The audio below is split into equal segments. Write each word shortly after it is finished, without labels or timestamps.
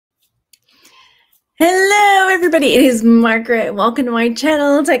Hello everybody, it is Margaret. Welcome to my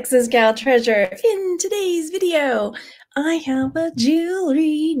channel, Texas Gal Treasure. In today's video, I have a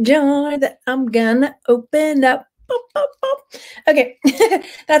jewelry jar that I'm gonna open up. Boop, boop, boop. Okay,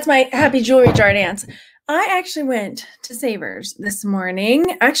 that's my happy jewelry jar dance. I actually went to Savers this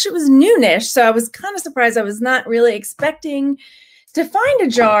morning. Actually, it was noonish, so I was kind of surprised. I was not really expecting to find a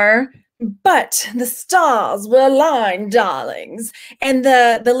jar, but the stalls were lined, darlings. And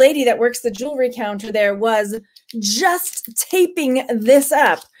the lady that works the jewelry counter there was just taping this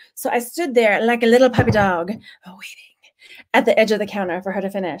up. So I stood there like a little puppy dog waiting at the edge of the counter for her to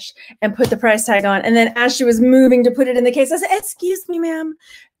finish and put the price tag on. And then as she was moving to put it in the case, I said, "Excuse me, ma'am,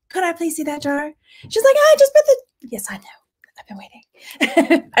 could I please see that jar?" She's like, "I just put the..." Yes, I know. I've been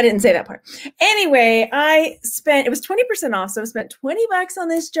waiting. I didn't say that part. Anyway, it was 20% off. So I spent 20 bucks on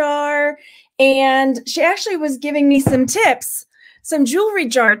this jar. And she actually was giving me some tips, some jewelry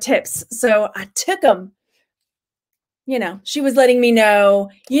jar tips. So I took them. You know, she was letting me know,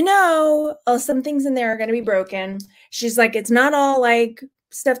 some ththings in there are going to be broken. She's like, it's not all like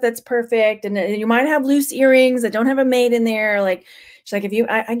stuff that's perfect. And you might have loose earrings that don't have a mate in there. Like, she's like,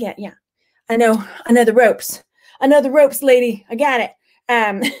 I get, yeah, I know the ropes. I know the ropes, lady. I got it.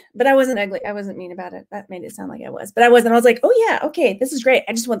 But I wasn't ugly. I wasn't mean about it. That made it sound like I was. But I wasn't. I was like, oh, yeah, okay, this is great.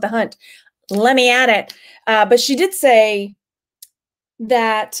 I just want the hunt. Let me at it. But she did say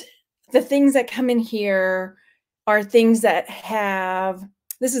that the things that come in here are things that have...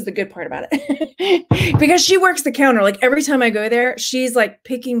 This is the good part about it. Because she works the counter. Like, every time I go there, she's, like,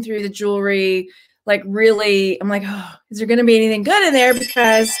 picking through the jewelry. Like, really, I'm like, oh, is there going to be anything good in there?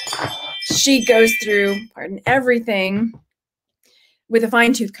 Because she goes through, everything with a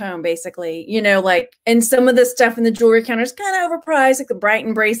fine-tooth comb, basically, like, and some of the stuff in the jewelry counter is kind of overpriced, like the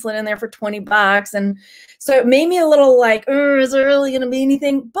Brighton bracelet in there for 20 bucks. And so it made me a little like, is there really going to be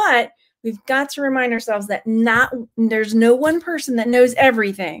anything? But we've got to remind ourselves that there's no one person that knows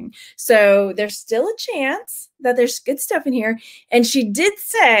everything. So there's still a chance that there's good stuff in here. And she did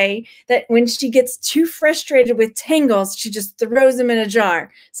say that when she gets too frustrated with tangles, she just throws them in a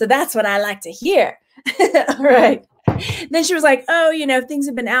jar. So that's what I like to hear. All right. Then she was like, oh, things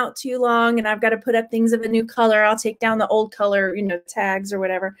have been out too long and I've got to put up things of a new color. I'll take down the old color, tags or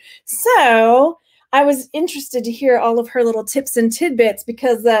whatever. So I was interested to hear all of her little tips and tidbits,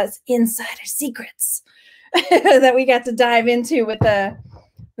 because that's insider secrets that we got to dive into with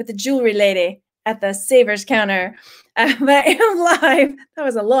the jewelry lady at the Savers counter. But I am live. That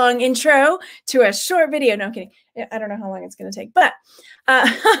was a long intro to a short video. No, I'm kidding. I don't know how long it's going to take. But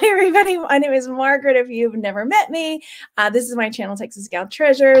hi, everybody. My name is Margaret. If you've never met me, this is my channel, Texas Gal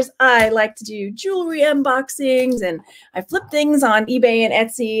Treasures. I like to do jewelry unboxings, and I flip things on eBay and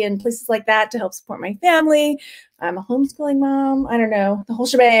Etsy and places like that to help support my family. I'm a homeschooling mom. I don't know, the whole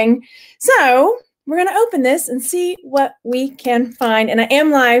shebang. So we're going to open this and see what we can find. And I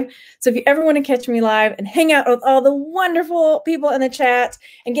am live. So if you ever want to catch me live and hang out with all the wonderful people in the chat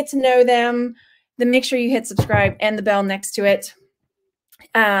and get to know them, then make sure you hit subscribe and the bell next to it.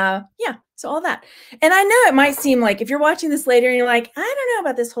 Yeah, so all that. And I know it might seem like if you're watching this later and you're like, I don't know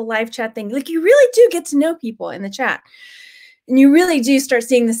about this whole live chat thing. Like, you really do get to know people in the chat. And you really do start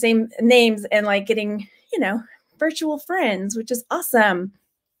seeing the same names and like getting, virtual friends, which is awesome.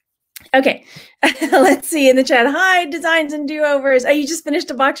 Okay, let's see in the chat. Hi, Designs and Do-Overs. Oh, you just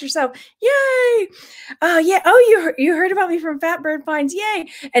finished a box yourself. Yay. Yeah. Oh, you heard about me from Fatbird Finds. Yay.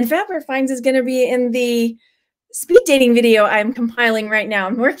 And Fatbird Finds is going to be in the speed dating video I'm compiling right now.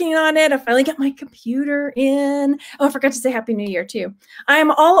 I'm working on it. I finally got my computer in. Oh, I forgot to say Happy New Year too.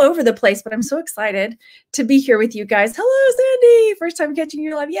 I'm all over the place, but I'm so excited to be here with you guys. Hello, Sandy. First time catching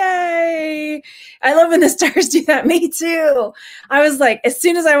you live. Yay. I love when the stars do that. Me too. I was like, as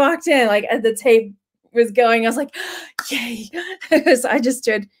soon as I walked in, like as the tape was going, I was like, yay. So I just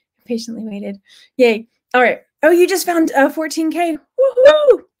stood, patiently waited. Yay. All right. Oh, you just found 14K.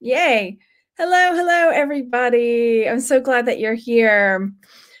 Woohoo. Yay. Hello, everybody. I'm so glad that you're here.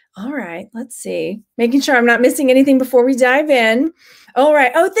 All right, let's see. Making sure I'm not missing anything before we dive in. All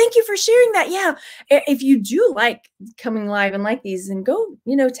right. Oh, thank you for sharing that. Yeah. If you do like coming live and like these, and go,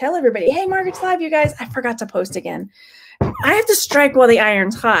 tell everybody, hey, Margaret's live, you guys. I forgot to post again. I have to strike while the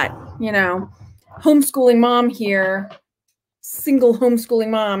iron's hot. Homeschooling mom here, single homeschooling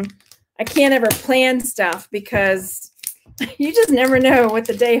mom. I can't ever plan stuff because you just never know what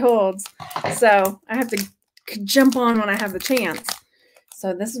the day holds. So I have to jump on when I have the chance.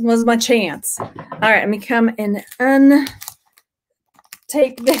 So this was my chance. All right, let me come and untake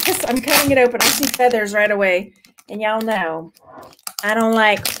this. I'm cutting it open. I see feathers right away. And y'all know I don't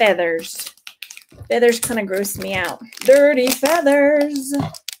like feathers. Feathers kind of gross me out. Dirty feathers.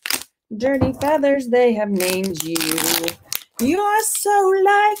 dirty feathers, they have named you. You are so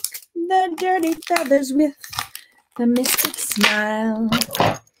like the dirty feathers with the mystic smile.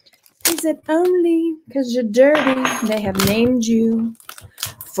 Is it only because you're dirty they have named you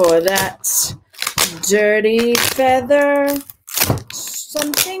for that dirty feather?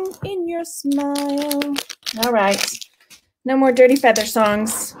 Something in your smile. All right. No more dirty feather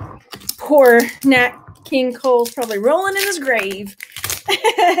songs. Poor Nat King Cole's probably rolling in his grave.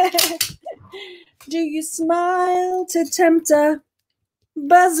 Do you smile to tempt a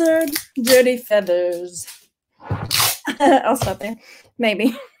buzzard? Dirty feathers. I'll stop there.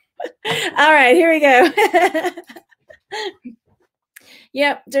 Maybe. All right, here we go.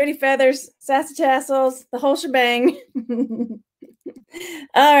 Yep, dirty feathers, sassy tassels, the whole shebang.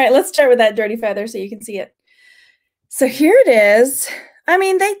 All right, let's start with that dirty feather so you can see it. So here it is. I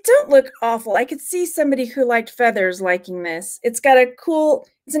mean, they don't look awful. I could see somebody who liked feathers liking this. It's got a cool,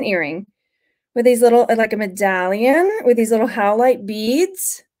 it's an earring with these little, like a medallion with these little howlite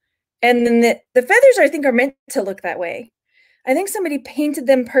beads. And then the feathers, I think, are meant to look that way. I think somebody painted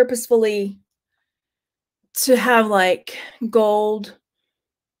them purposefully to have like gold.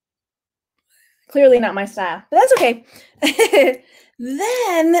 Clearly not my style, but that's okay.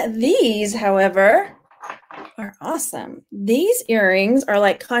 Then these, however, are awesome. These earrings are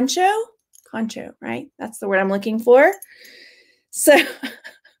like concho, right? That's the word I'm looking for. So,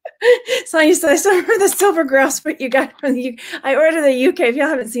 Sonia said, I still remember the silver grosbeak you got from the UK. I ordered the UK. If y'all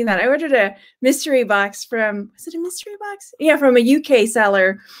haven't seen that, I ordered a mystery box from, was it a mystery box? Yeah, from a UK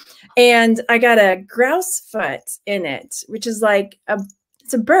seller. And I got a grouse foot in it, which is like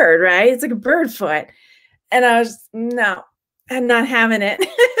it's a bird, right? It's like a bird foot. And I was, no, I'm not having it.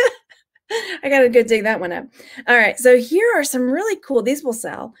 I got to go dig that one up. All right. So here are some really cool, these will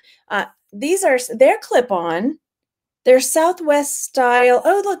sell. They're clip-on. They're Southwest style.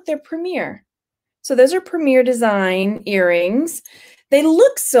 Oh, look, they're Premier. So those are Premier design earrings. They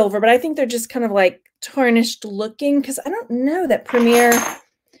look silver, but I think they're just kind of like tarnished looking because I don't know that Premier.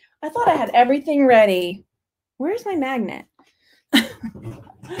 I thought I had everything ready. Where's my magnet?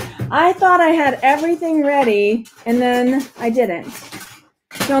 I thought I had everything ready and then I didn't.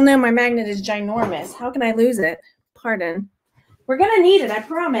 Y'all know my magnet is ginormous. How can I lose it? Pardon. We're going to need it, I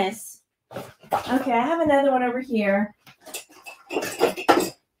promise. Okay, I have another one over here.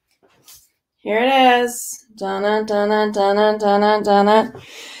 Here it is. Donna, Donna, Donna, Donna, Donna.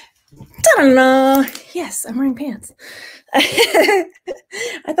 Donna. Yes, I'm wearing pants. I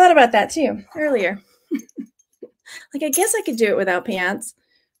thought about that too earlier. Like, I guess I could do it without pants,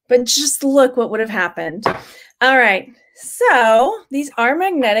 but just look what would have happened. All right. So these are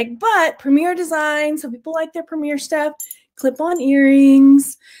magnetic, but Premier design. So people like their Premier stuff. Clip-on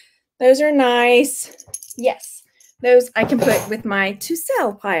earrings. Those are nice. Yes. Those I can put with my to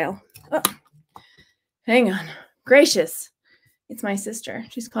sell pile. Oh, hang on. Gracious. It's my sister.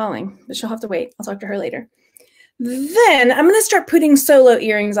 She's calling, but she'll have to wait. I'll talk to her later. Then I'm going to start putting solo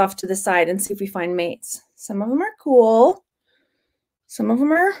earrings off to the side and see if we find mates. Some of them are cool. Some of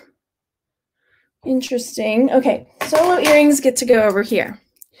them are interesting. Okay, solo earrings get to go over here.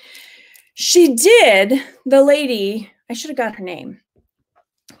 She did, the lady, I should have got her name.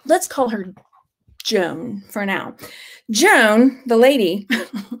 Let's call her Joan for now. Joan, the lady,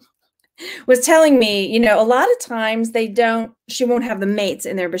 was telling me, you know, a lot of times she won't have the mates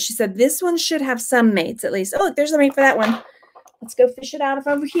in there, but she said this one should have some mates at least. Oh, look, there's a mate for that one. Let's go fish it out of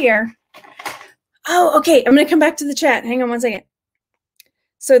over here. Oh, okay. I'm going to come back to the chat. Hang on one second.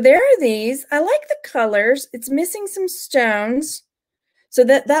 So there are these. I like the colors. It's missing some stones. So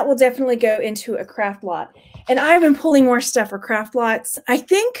that will definitely go into a craft lot. And I've been pulling more stuff for craft lots. I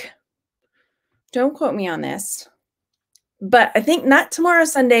think, don't quote me on this, but I think not tomorrow,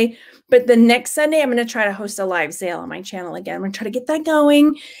 Sunday, but the next Sunday, I'm going to try to host a live sale on my channel again. I'm going to try to get that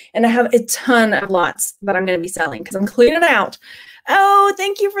going. And I have a ton of lots that I'm going to be selling because I'm cleaning out. Oh,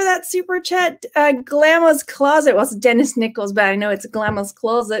 thank you for that super chat. Glamma's Closet. Well, it's Dennis Nichols, but I know it's Glamma's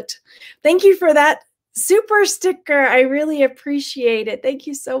Closet. Thank you for that super sticker. I really appreciate it. Thank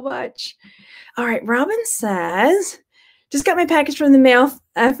you so much. All right. Robin says, just got my package from the mail.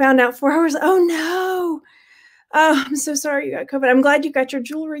 I found out 4 hours. Oh, no. Oh, I'm so sorry you got COVID. I'm glad you got your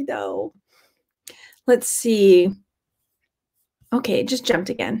jewelry, though. Let's see. Okay, it just jumped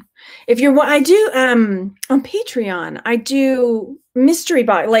again. If you're, I do on Patreon, I do mystery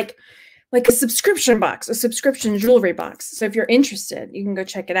box, like a subscription box, a subscription jewelry box. So if you're interested, you can go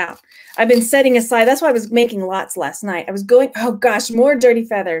check it out. I've been setting aside. That's why I was making lots last night. I was going, oh gosh, more dirty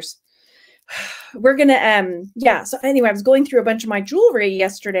feathers. We're gonna, yeah. So anyway, I was going through a bunch of my jewelry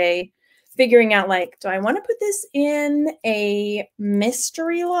yesterday figuring out like, do I want to put this in a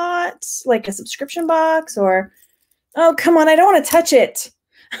mystery lot, like a subscription box, or, oh, come on, I don't want to touch it.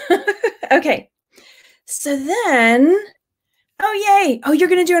 Okay. So then, oh, yay. Oh, you're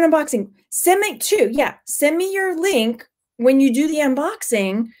going to do an unboxing. Send me your link when you do the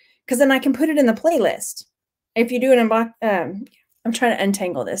unboxing, because then I can put it in the playlist. If you do an unbox, I'm trying to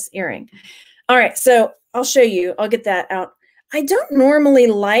untangle this earring. All right, so I'll show you. I'll get that out. I don't normally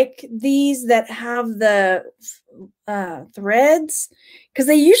like these that have the threads, because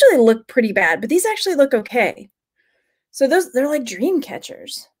they usually look pretty bad, but these actually look okay. So they're like dream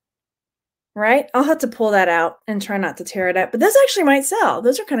catchers, right? I'll have to pull that out and try not to tear it up, but those actually might sell.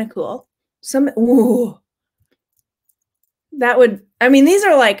 Those are kind of cool. Ooh, that would, I mean, these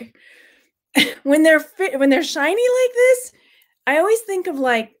are like, when they're shiny like this, I always think of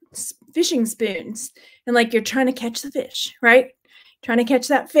like fishing spoons, and like you're trying to catch the fish, right? Trying to catch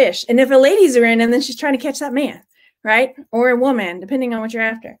that fish. And if a lady's are in, and then she's trying to catch that man, right? Or a woman, depending on what you're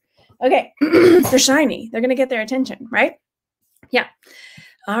after. Okay, they're shiny. They're going to get their attention, right? Yeah.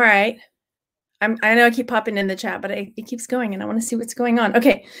 All right. I know I keep popping in the chat, but it keeps going, and I want to see what's going on.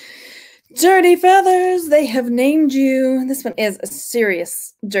 Okay. Dirty feathers. They have named you. This one is a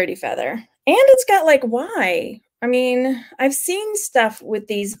serious dirty feather. And it's got like, why? I mean, I've seen stuff with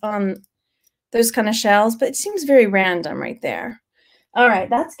these on those kind of shells, but it seems very random right there. All right,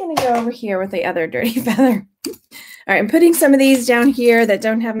 that's going to go over here with the other dirty feather. All right, I'm putting some of these down here that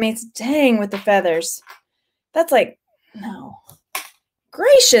don't have mates. Dang, with the feathers. That's like, no.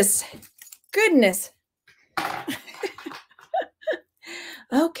 Gracious goodness.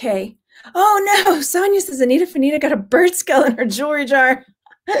 Okay. Oh, no. Sonia says Anita Fanita got a bird skull in her jewelry jar.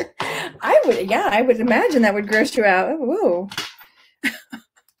 I would imagine that would gross you out. Whoa.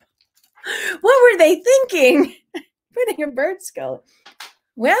 What were they thinking? Putting a bird skull.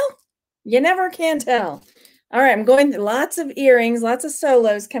 Well, you never can tell. All right, I'm going through lots of earrings, lots of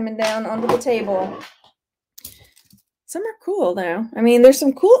solos coming down onto the table. Some are cool, though. I mean, there's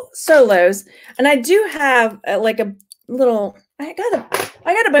some cool solos. And I do have like a little, I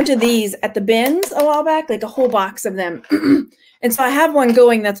got a bunch of these at the bins a while back, like a whole box of them. And so I have one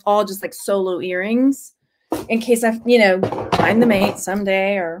going that's all just like solo earrings in case I, find the mate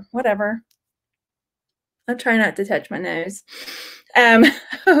someday or whatever. I'll try not to touch my nose.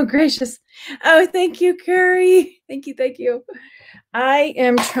 Oh, gracious. Oh, thank you, Curry. Thank you. Thank you. I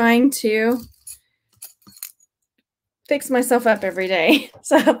am trying to fix myself up every day,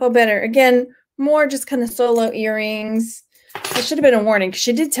 so I feel better. Again, more just kind of solo earrings. It should have been a warning, because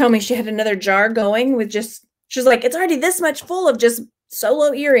she did tell me she had another jar going with just, she's like, it's already this much full of just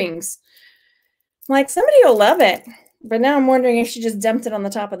solo earrings. I'm like, somebody will love it. But now I'm wondering if she just dumped it on the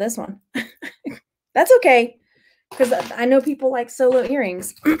top of this one. That's okay, because I know people like solo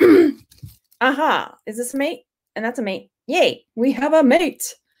earrings. Aha, is this a mate? And that's a mate. Yay, we have a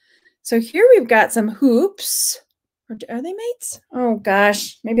mate. So here we've got some hoops. Are they mates? Oh,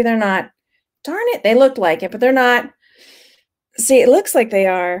 gosh, maybe they're not. Darn it, they look like it, but they're not. See, it looks like they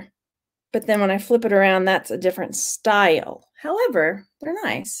are, but then when I flip it around, that's a different style. However, they're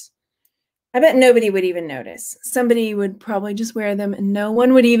nice. I bet nobody would even notice. Somebody would probably just wear them and no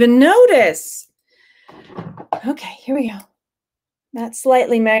one would even notice. Okay, here we go. That's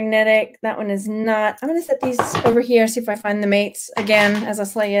slightly magnetic. That one is not. I'm going to set these over here, see if I find the mates again as I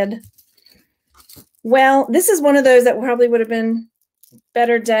slide. Well, this is one of those that probably would have been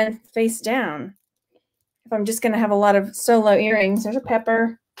better done face down. If I'm just going to have a lot of solo earrings. There's a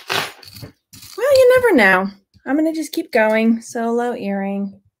pepper. Well, you never know. I'm going to just keep going. Solo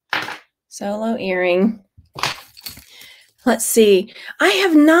earring. Solo earring. Let's see. I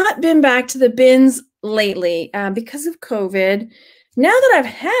have not been back to the bins lately because of COVID. Now that I've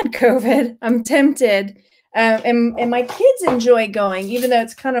had COVID, I'm tempted. And my kids enjoy going, even though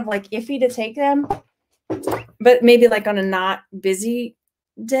it's kind of like iffy to take them. But maybe like on a not busy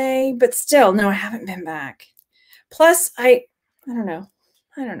day. But still, no, I haven't been back. Plus, I don't know.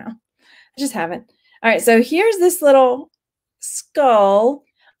 I just haven't. All right, so here's this little skull.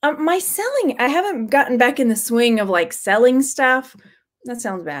 My selling, I haven't gotten back in the swing of like selling stuff. That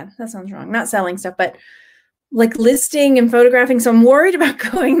sounds bad. That sounds wrong. Not selling stuff, but like listing and photographing. So I'm worried about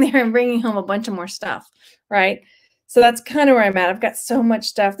going there and bringing home a bunch of more stuff, right? So that's kind of where I'm at. I've got so much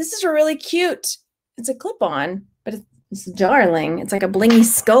stuff. This is really cute. It's a clip-on, but it's darling. It's like a blingy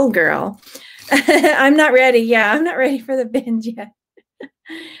skull girl. I'm not ready. Yeah, I'm not ready for the binge yet.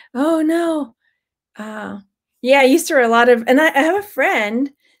 Oh, no. Yeah, I used to wear a lot of, and I have a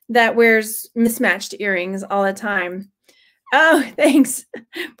friend that wears mismatched earrings all the time. Oh, thanks.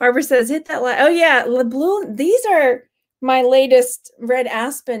 Barbara says, hit that light. Oh, yeah, blue. These are my latest red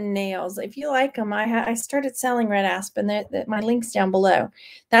aspen nails. If you like them, I started selling red aspen. My link's down below.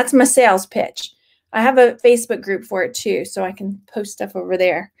 That's my sales pitch. I have a Facebook group for it too, so I can post stuff over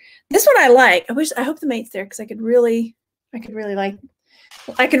there. This one I like. I hope the mate's there because I could really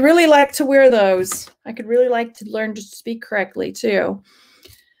like to wear those. I could really like to learn to speak correctly too.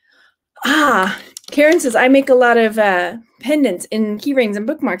 Karen says, I make a lot of pendants and key rings and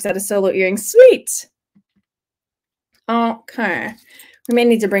bookmarks out of solo earrings. Sweet. Okay. We may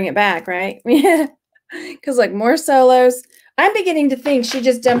need to bring it back, right? Yeah. Because like more solos. I'm beginning to think she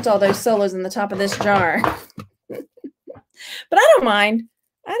just dumped all those solos in the top of this jar. But I don't mind.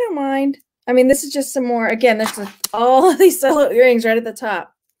 I don't mind. I mean, this is just some more. Again, there's all of these solo earrings right at the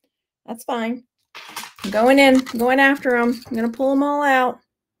top. That's fine. I'm going in, going after them. I'm going to pull them all out.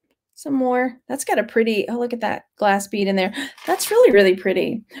 Some more. That's got a pretty, oh, look at that glass bead in there. That's really, really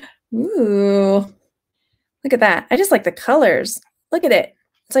pretty. Ooh. Look at that. I just like the colors. Look at it.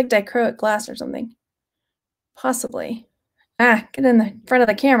 It's like dichroic glass or something. Possibly. Get in the front of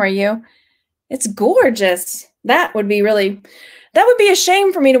the camera, you. It's gorgeous. That would be a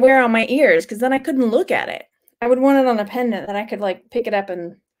shame for me to wear on my ears because then I couldn't look at it. I would want it on a pendant that I could like pick it up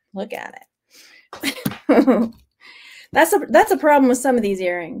and look at it. That's a problem with some of these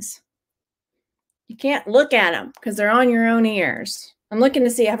earrings. You can't look at them because they're on your own ears. I'm looking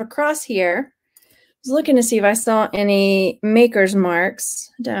to see. I have a cross here. I was looking to see if I saw any maker's marks.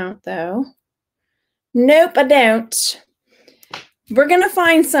 I don't, though. Nope, I don't. We're going to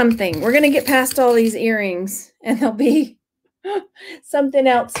find something. We're going to get past all these earrings, and there'll be something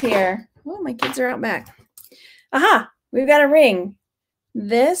else here. Oh, my kids are out back. Aha, we've got a ring.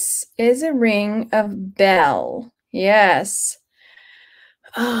 This is a ring of Belle. Yes.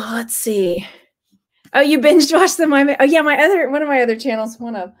 Oh, let's see. Oh, you binge watched the My Mate. Oh, yeah, one of my other channels,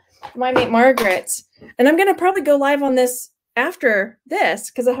 one of My Mate Margaret's. And I'm going to probably go live on this after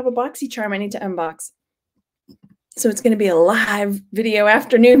this because I have a boxy charm I need to unbox. So it's going to be a live video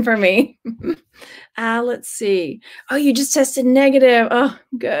afternoon for me. Let's see. Oh, you just tested negative. Oh,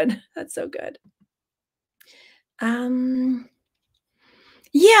 good. That's so good. Yeah,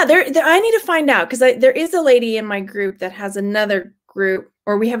 I need to find out because there is a lady in my group that has another group,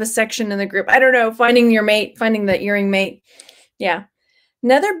 or we have a section in the group. I don't know, finding your mate, finding the earring mate. Yeah.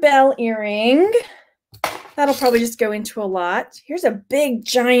 Another Belle earring. That'll probably just go into a lot. Here's a big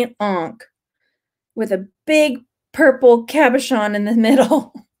giant ankh with a big purple cabochon in the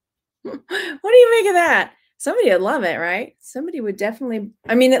middle. What do you make of that? Somebody would love it, right? Somebody would definitely.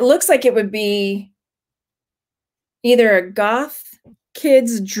 I mean, it looks like it would be either a goth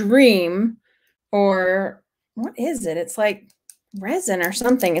kid's dream or what is it? It's like resin or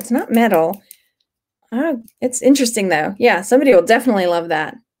something. It's not metal. Oh, it's interesting though. Yeah, somebody will definitely love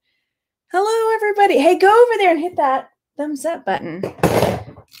that. Hello, everybody. Hey, go over there and hit that thumbs up button.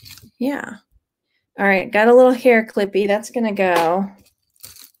 Yeah. All right, got a little hair clippy. That's going to go.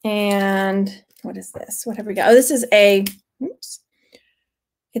 And what is this? What have we got? Oh, this is oops.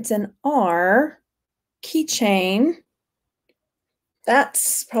 It's an R keychain.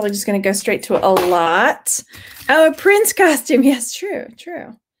 That's probably just going to go straight to a lot. Oh, a Prince costume. Yes, true, true.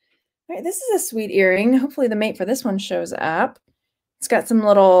 All right, this is a sweet earring. Hopefully the mate for this one shows up. It's got some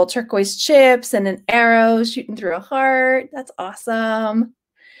little turquoise chips and an arrow shooting through a heart. That's awesome.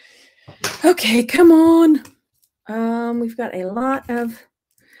 Okay, come on. We've got a lot of...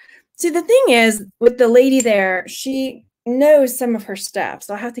 See, the thing is, with the lady there, she knows some of her stuff.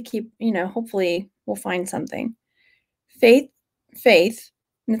 So I have to keep, hopefully we'll find something. Faith.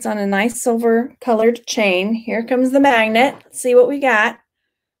 And it's on a nice silver colored chain. Here comes the magnet. Let's see what we got.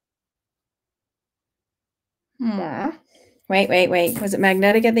 Wait. Was it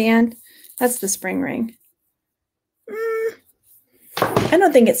magnetic at the end? That's the spring ring. I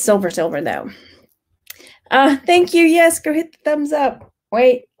don't think it's silver though. Thank you. Yes, go hit the thumbs up.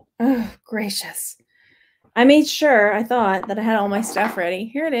 Wait. Oh, gracious. I made sure, I thought, that I had all my stuff ready.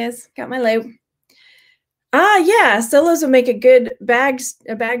 Here it is. Got my loop. Yeah. Solos would make a good bag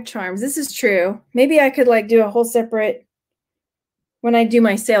charms. This is true. Maybe I could like do a whole separate, when I do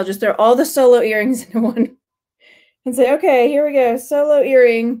my sale, just throw all the solo earrings into one and say, okay, here we go. Solo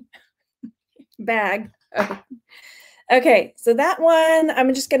earring bag. Oh. Okay, so that one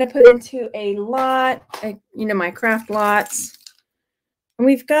I'm just going to put into a lot, my craft lots. And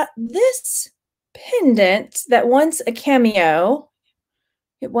we've got this pendant that wants a cameo.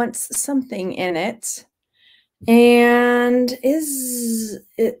 It wants something in it. And is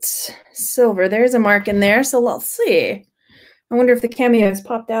it silver? There's a mark in there, so let's see. I wonder if the cameo has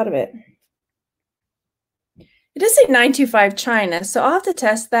popped out of it. It does say 925 China, so I'll have to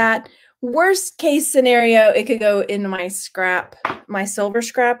test that. Worst case scenario, it could go into my scrap, my silver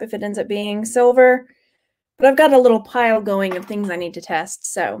scrap if it ends up being silver. But I've got a little pile going of things I need to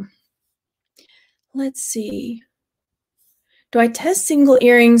test. So let's see. Do I test single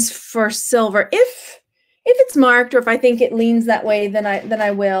earrings for silver? If it's marked, or if I think it leans that way, then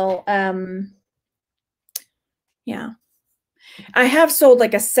I will. Yeah. I have sold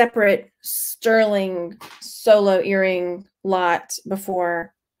like a separate sterling solo earring lot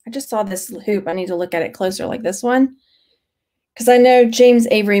before. I just saw this hoop. I need to look at it closer, like this one, because I know James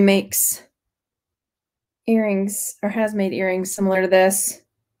Avery makes earrings, or has made earrings similar to this.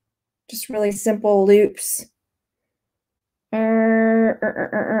 Just really simple loops. I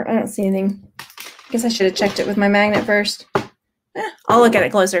don't see anything. I guess I should have checked it with my magnet first. I'll look at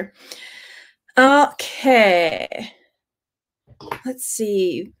it closer. Okay. Let's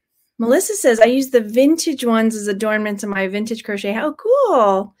see. Melissa says, I use the vintage ones as adornment to my vintage crochet. How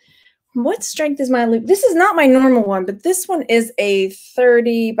cool. What strength is my loop? This is not my normal one, but this one is a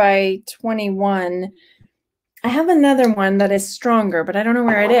 30 by 21. I have another one that is stronger, but I don't know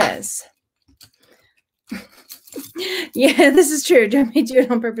where it is. Yeah, this is true. I may do it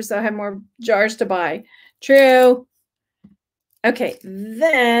on purpose so I have more jars to buy. True. Okay,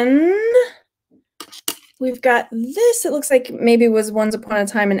 then we've got this. It looks like maybe it was Once Upon a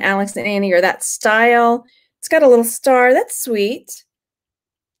Time in Alex and Annie, or that style. It's got a little star. That's sweet.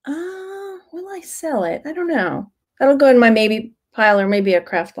 Will I sell it? I don't know. That'll go in my maybe pile, or maybe a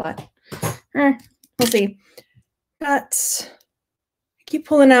craft lot. We'll see. But I keep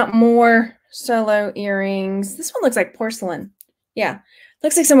pulling out more solo earrings. This one looks like porcelain. Yeah.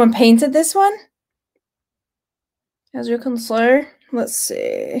 Looks like someone painted this one. As you can see. Let's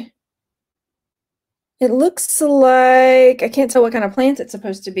see. It looks like, I can't tell what kind of plant it's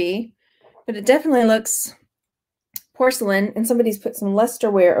supposed to be, but it definitely looks porcelain, and somebody's put some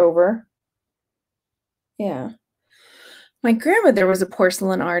lusterware over. Yeah. My grandmother was a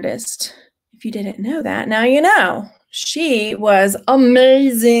porcelain artist. If you didn't know that, now you know. She was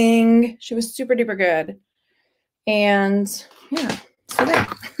amazing. She was super duper good. And yeah, so there.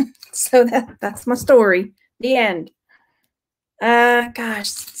 So that's my story. The end. Gosh,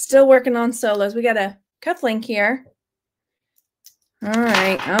 still working on solos. We got a cufflink here. All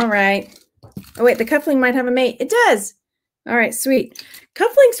right, all right. Oh wait, the cufflink might have a mate. It does. All right, sweet.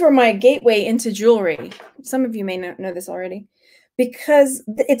 Cufflinks were my gateway into jewelry. Some of you may not know this already, because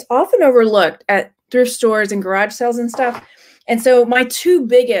it's often overlooked at thrift stores and garage sales and stuff. And so my two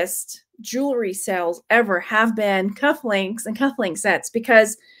biggest jewelry sales ever have been cufflinks and cufflink sets,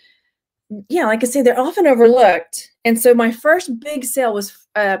 because, yeah, like I say, they're often overlooked. And so my first big sale was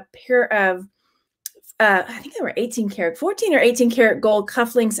a pair of, I think they were 14 or 18 karat gold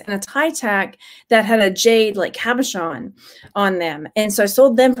cufflinks and a tie tack that had a jade like cabochon on them. And so I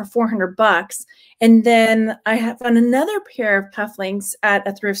sold them for $400. And then I found another pair of cufflinks at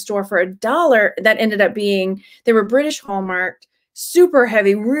a thrift store for $1 that ended up being, they were British hallmarked, super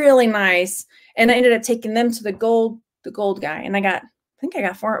heavy, really nice. And I ended up taking them to the gold guy. And I think I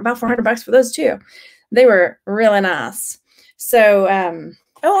got about $400 for those too. They were really nice. So,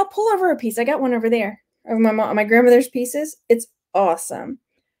 oh, I'll pull over a piece. I got one over there of my grandmother's pieces. It's awesome.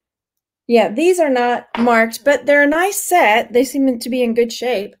 Yeah, these are not marked, but they're a nice set. They seem to be in good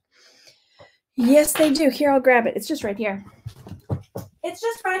shape. Yes, they do. Here, I'll grab it. It's just right here. It's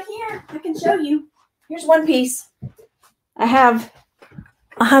just right here. I can show you. Here's one piece. I'll have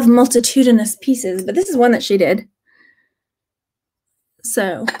multitudinous pieces, but this is one that she did.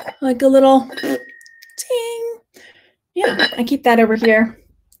 So, like a little ting. Yeah, I keep that over here.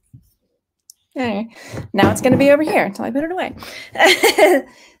 Okay. Now it's going to be over here until I put it away.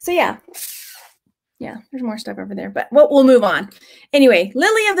 So, yeah. Yeah, there's more stuff over there, but we'll move on. Anyway,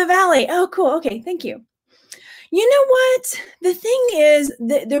 Lily of the Valley. Oh, cool. Okay, thank you. You know what? The thing is,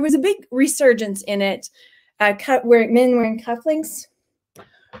 there was a big resurgence in it, where men wearing cufflinks.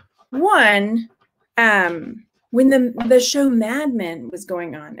 One, when the show Mad Men was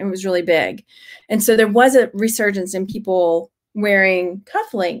going on, it was really big. And so there was a resurgence in people wearing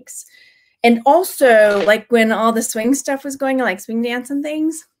cufflinks. And also, like when all the swing stuff was going on, like swing dance and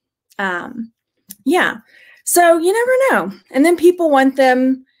things. Yeah. So you never know. And then people want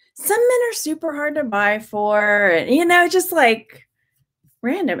them. Some men are super hard to buy for, and, you know, just like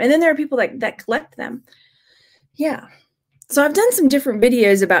random. And then there are people that collect them. Yeah. So I've done some different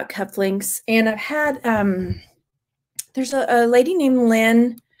videos about cufflinks, and I've had, there's a lady named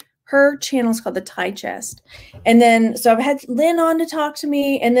Lynn. Her channel is called The Tie Chest. And then, so I've had Lynn on to talk to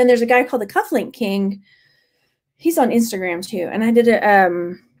me. And then there's a guy called the Cufflink King. He's on Instagram too. And I did I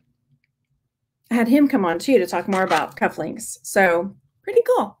had him come on too to talk more about cufflinks. So pretty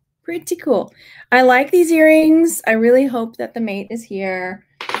cool. Pretty cool. I like these earrings. I really hope that the mate is here.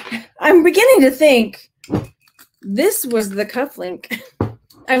 I'm beginning to think this was the cufflink.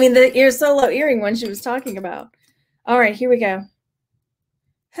 I mean, the ear solo earring one she was talking about. All right, here we go.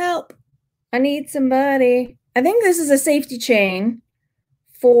 Help. I need somebody. I think this is a safety chain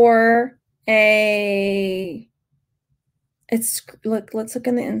for a, let's look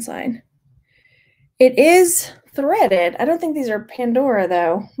on the inside. It is threaded. I don't think these are Pandora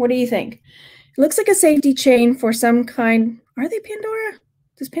though. What do you think? It looks like a safety chain for some kind. Are they Pandora?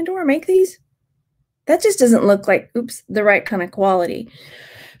 Does Pandora make these? That just doesn't look like, oops, the right kind of quality.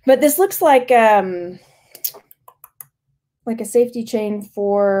 But this looks like a safety chain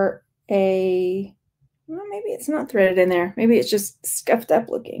for a, well, maybe it's not threaded in there. Maybe it's just scuffed up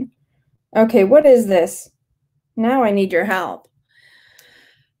looking. Okay, what is this? Now I need your help.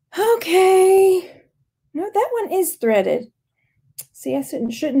 Okay. No, that one is threaded. See, I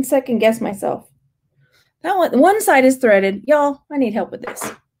shouldn't second guess myself. That one side is threaded. Y'all, I need help with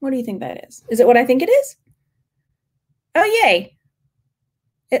this. What do you think that is? Is it what I think it is? Oh, yay.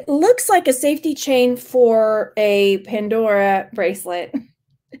 It looks like a safety chain for a Pandora bracelet,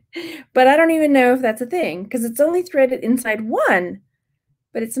 but I don't even know if that's a thing because it's only threaded inside one,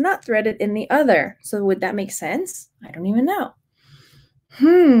 but it's not threaded in the other. So would that make sense? I don't even know.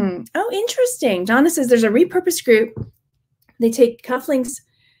 Oh, interesting. Donna says there's a repurposed group. They take cufflinks,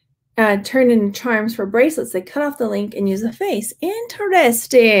 turn into charms for bracelets. They cut off the link and use the face.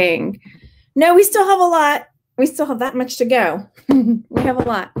 Interesting. No, we still have a lot. We still have that much to go. We have a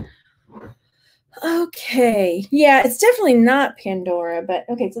lot. Okay. Yeah, it's definitely not Pandora, but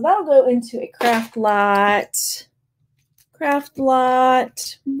okay, so that'll go into a craft lot. Craft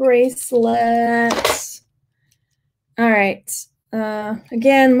lot, bracelets. All right.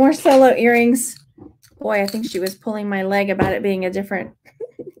 Again, more solo earrings. Boy, I think she was pulling my leg about it being a different,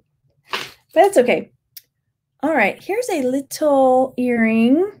 but it's okay. All right, here's a little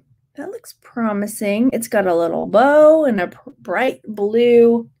earring. That looks promising. It's got a little bow and a bright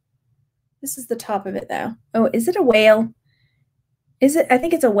blue. This is the top of it though. Oh, is it a whale? Is it? I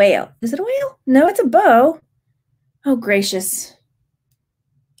think it's a whale. Is it a whale? No, it's a bow. Oh, gracious.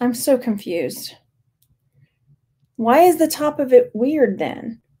 I'm so confused. Why is the top of it weird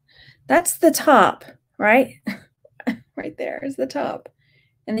then? That's the top, right? Right there is the top.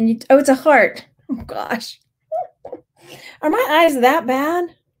 And then oh, it's a heart. Oh, gosh. Are my eyes that bad?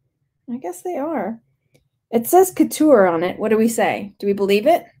 I guess they are. It says couture on it. What do we say? Do we believe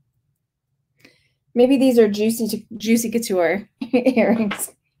it? Maybe these are juicy couture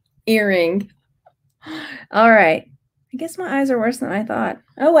earrings. Earring. All right. I guess my eyes are worse than I thought.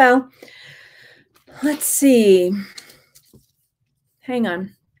 Oh, well. Let's see. Hang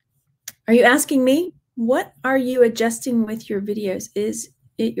on. Are you asking me? What are you adjusting with your videos? Is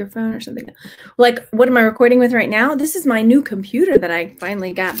it your phone or something? Like, what am I recording with right now? This is my new computer that I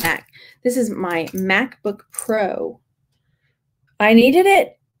finally got back. This is my MacBook Pro. I needed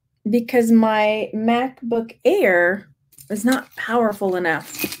it because my MacBook Air is not powerful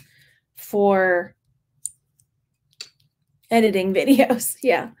enough for editing videos.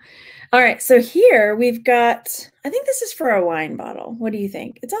 Yeah. All right. So here we've got, I think this is for a wine bottle. What do you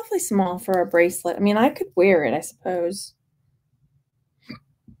think? It's awfully small for a bracelet. I mean, I could wear it, I suppose.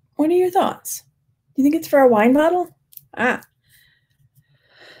 What are your thoughts? Do you think it's for a wine bottle? Ah.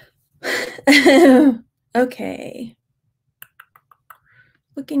 Okay.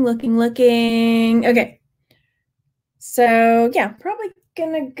 Looking. Okay. So yeah, probably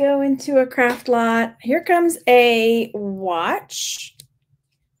gonna go into a craft lot. Here comes a watch.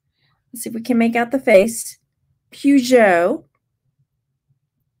 Let's see if we can make out the face. Peugeot.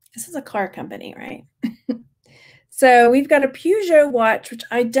 This is a car company, right? So we've got a Peugeot watch, which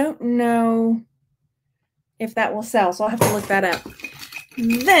I don't know if that will sell, so I'll have to look that up.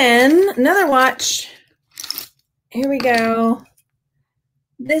 Then another watch. Here we go.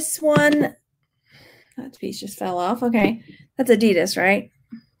 This one, that piece just fell off. Okay, that's Adidas, right?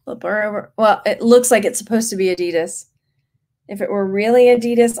 Flip her over. Well, it looks like it's supposed to be Adidas. If it were really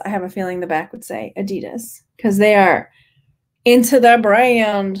Adidas, I have a feeling the back would say Adidas because they are into the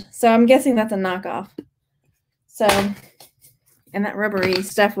brand. So I'm guessing that's a knockoff. So, and that rubbery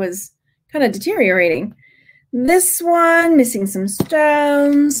stuff was kind of deteriorating. This one, missing some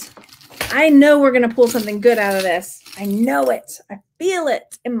stones. I know we're going to pull something good out of this. I know it. I feel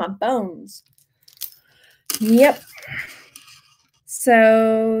it in my bones. Yep.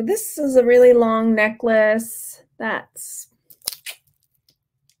 So this is a really long necklace. That's,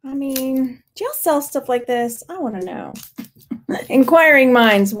 I mean, do y'all sell stuff like this? I want to know. Inquiring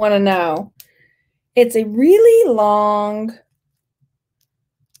minds want to know. It's a really long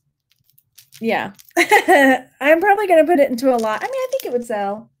Yeah. I'm probably going to put it into a lot. I mean, I think it would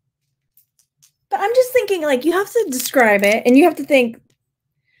sell. But I'm just thinking, like, you have to describe it and you have to think.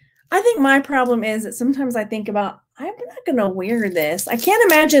 I think my problem is that sometimes I think about, I'm not going to wear this. I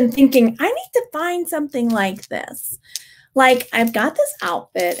can't imagine thinking, I need to find something like this. Like, I've got this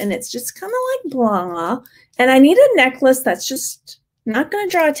outfit and it's just kind of like blah. And I need a necklace that's just not going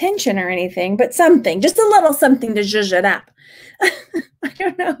to draw attention or anything, but something, just a little something to zhuzh it up. I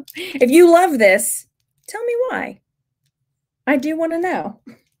don't know. If you love this, tell me why. I do want to know.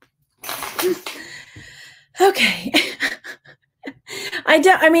 Okay.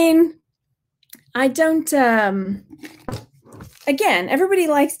 Again, everybody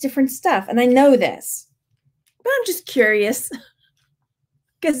likes different stuff, and I know this, but I'm just curious.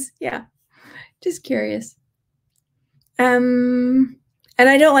 Because, yeah, just curious. And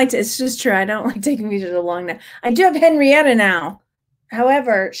I don't like to, it's just true, I don't like taking pictures of long now. I do have Henrietta now.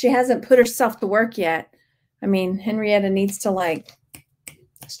 However, she hasn't put herself to work yet. I mean, Henrietta needs to, like,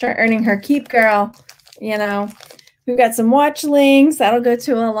 start earning her keep, girl. You know, we've got some watch links. That'll go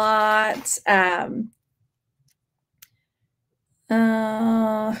to a lot.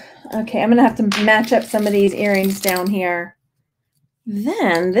 Okay, I'm going to have to match up some of these earrings down here.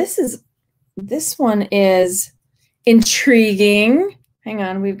 Then this one is intriguing. Hang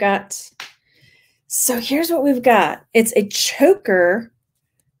on, we've got, so here's what we've got. It's a choker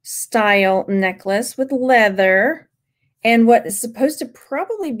style necklace with leather and what is supposed to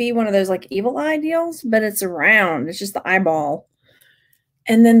probably be one of those like evil eye deals, but it's round. It's just the eyeball.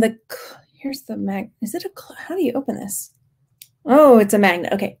 And then here's the is it how do you open this? Oh, it's a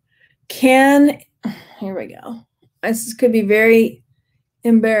magnet. Okay. Here we go. This could be very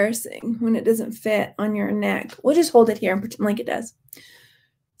embarrassing when it doesn't fit on your neck. We'll just hold it here and pretend like it does.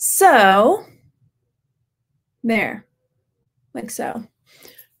 So, there. Like so.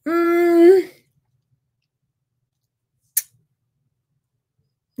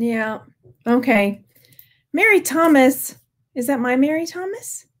 Yeah. Okay. Mary Thomas. Is that my Mary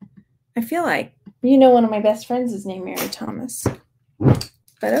Thomas? I feel like, you know, one of my best friends is named Mary Thomas.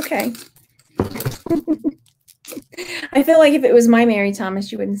 But okay. I feel like if it was my Mary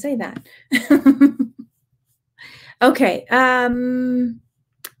Thomas, you wouldn't say that. Okay.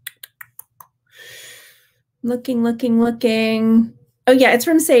 Looking. Oh yeah, it's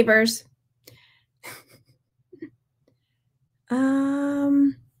from Savers.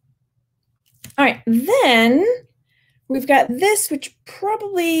 All right, then we've got this, which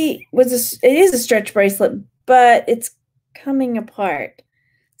probably it is a stretch bracelet, but it's coming apart.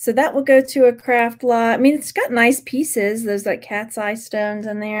 So that will go to a craft lot. I mean, it's got nice pieces. There's like cat's eye stones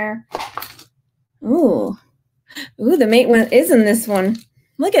in there. Ooh, the mate one is in this one.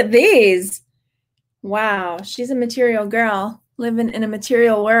 Look at these. Wow, she's a material girl living in a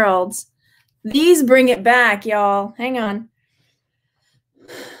material world. These bring it back, y'all. Hang on.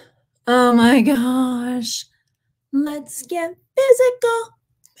 Oh my gosh. Let's get physical.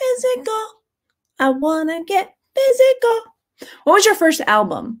 I want to get physical. What was your first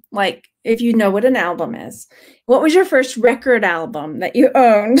album? Like, if you know what an album is. What was your first record album that you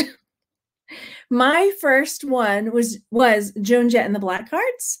owned? My first one was Joan Jett and the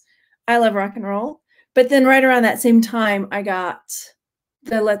Blackhearts. I love rock and roll. But then right around that same time, I got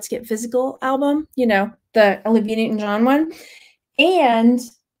the Let's Get Physical album, you know, the Olivia Newton-John one. And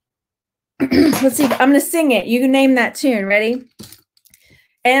let's see, I'm going to sing it. You can name that tune. Ready?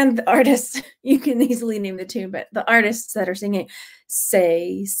 And the artist, you can easily name the tune, but the artists that are singing,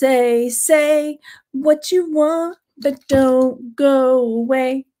 say what you want, but don't go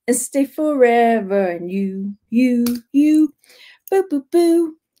away and stay forever. And you, boo, boo,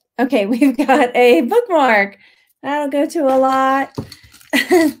 boo. Okay, we've got a bookmark. That'll go to a lot.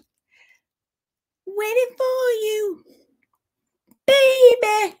 Waiting for you,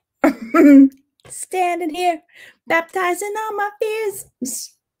 baby. Standing here, baptizing all my fears.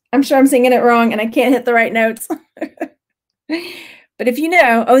 I'm sure I'm singing it wrong and I can't hit the right notes. But if you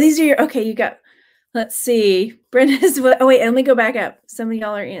know, oh, these are your, okay, you got, let's see. Brenda's, oh wait, let me go back up. Some of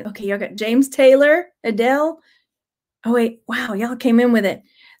y'all are in. Okay, y'all got James Taylor, Adele. Oh wait, wow, y'all came in with it.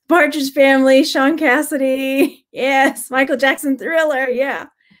 Partridge Family, Sean Cassidy. Yes, Michael Jackson, Thriller. Yeah.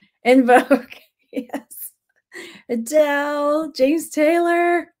 En Vogue. Yes. Adele, James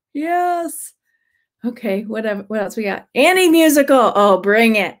Taylor. Yes. Okay, what else we got? Annie musical. Oh,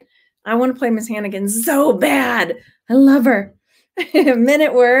 bring it. I want to play Miss Hannigan so bad. I love her. Men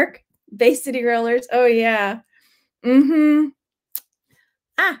at Work. Bay City Rollers. Oh, yeah.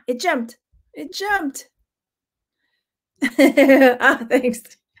 Ah, it jumped. It jumped. Ah, thanks.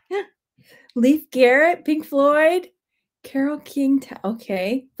 Leif Garrett, Pink Floyd. Carole King.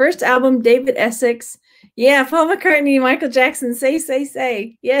 Okay. First album, David Essex. Yeah, Paul McCartney, Michael Jackson. Say, say,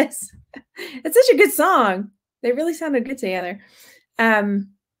 say. Yes. It's such a good song. They really sounded good together.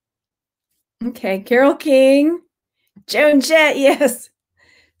 Okay. Carole King. Joan Jett. Yes.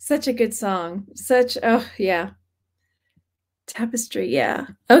 Such a good song. Such, oh, yeah. Tapestry. Yeah.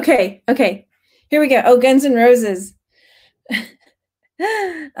 Okay. Okay. Here we go. Oh, Guns N' Roses.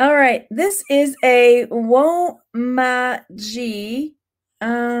 All right. This is a Womaji.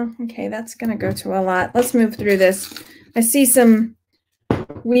 Okay, that's going to go to a lot. Let's move through this. I see some.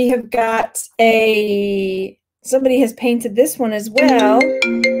 We have got a. Somebody has painted this one as well.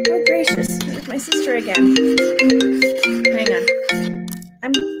 Oh, gracious. There's my sister again. Hang on.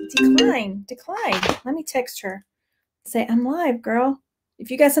 I'm decline. Decline. Let me text her. Say, I'm live, girl. If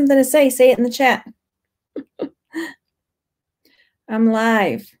you got something to say it in the chat. I'm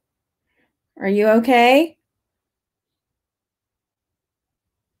live. Are you okay?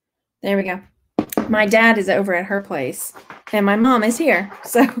 There we go. My dad is over at her place, and my mom is here.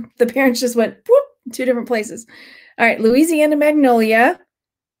 So the parents just went whoop, 2 different places. All right, Louisiana Magnolia.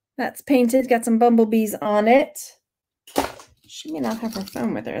 That's painted. Got some bumblebees on it. She may not have her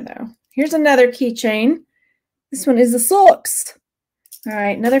phone with her, though. Here's another keychain. This one is the socks. All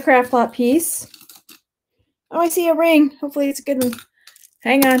right, another craft lot piece. Oh, I see a ring. Hopefully it's a good one.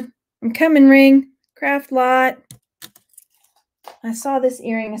 Hang on. I'm coming, ring. Craft lot. I saw this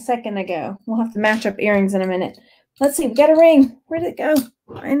earring a second ago. We'll have to match up earrings in a minute. Let's see. We got a ring. Where'd it go?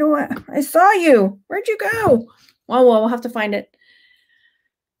 I know what. I saw you. Where'd you go? Well, we'll have to find it.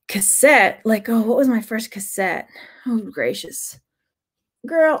 Cassette. Like, oh, what was my first cassette? Oh, gracious.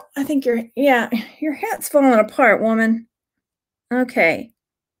 Girl, I think your hat's falling apart, woman. Okay.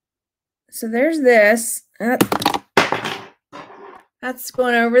 So there's this. That's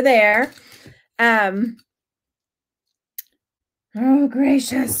going over there. Oh,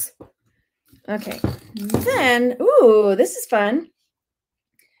 gracious. Okay. Then, ooh, this is fun.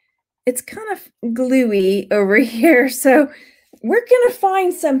 It's kind of gluey over here. So we're going to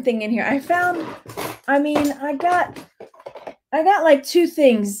find something in here. I got like 2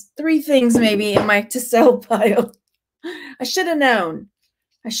 things, 3 things maybe in my to sell pile. I should have known.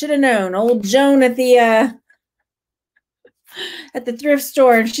 Old Joan at the thrift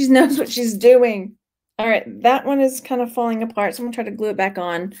store, she knows what she's doing. All right, that one is kind of falling apart, so I'm gonna try to glue it back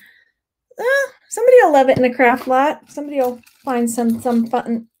on. Somebody will love it in a craft lot. Somebody will find something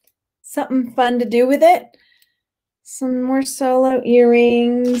fun to do with it. Some more solo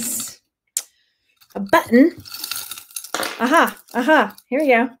earrings. A button. Aha. Here we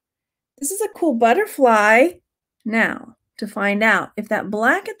go. This is a cool butterfly. Now, to find out if that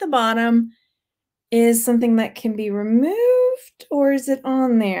black at the bottom is something that can be removed, or is it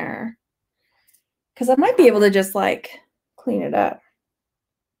on there? Because I might be able to just like clean it up.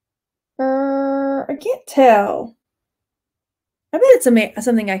 I can't tell. I bet it's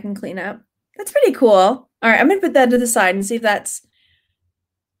something I can clean up. That's pretty cool. All right, I'm going to put that to the side and see if that's...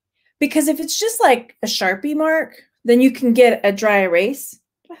 Because if it's just like a Sharpie mark, then you can get a dry erase.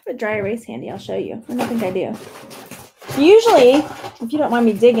 Do I have a dry erase handy? I'll show you. I don't think I do. Usually, if you don't mind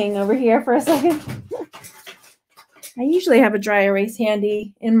me digging over here for a second, I usually have a dry erase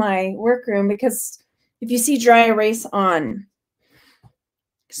handy in my workroom, because if you see dry erase on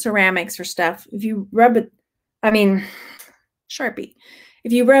ceramics or stuff, if you rub it, Sharpie.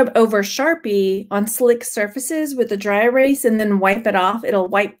 If you rub over Sharpie on slick surfaces with a dry erase and then wipe it off, it'll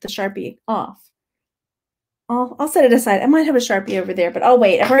wipe the Sharpie off. I'll set it aside. I might have a Sharpie over there, but I'll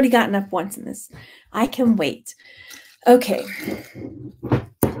wait. I've already gotten up once in this. I can wait. Okay.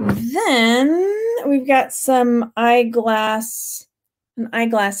 Then we've got some eyeglasses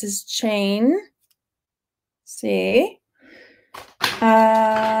chain. See?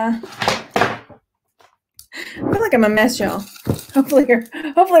 I feel like I'm a mess, y'all. Hopefully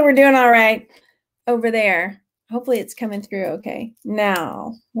we're doing all right over there. Hopefully it's coming through okay.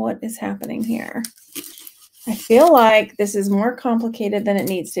 Now, what is happening here? I feel like this is more complicated than it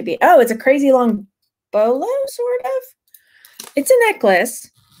needs to be. Oh, it's a crazy long bolo, sort of. It's a necklace,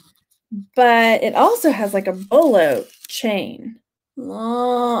 but it also has like a bolo chain.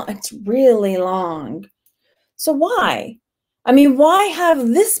 Long, it's really long. So why? I mean, why have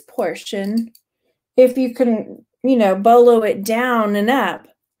this portion if you can, bolo it down and up?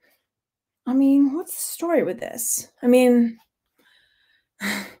 I mean, what's the story with this? I mean,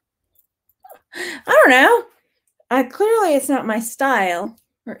 I don't know. Clearly it's not my style,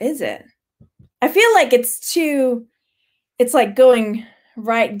 or is it? I feel like it's like going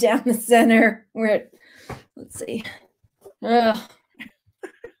right down the center where let's see. Ugh.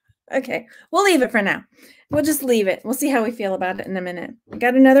 Okay, we'll leave it for now. We'll just leave it. We'll see how we feel about it in a minute. I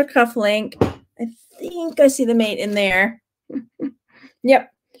got another cuff link. I think I see the mate in there.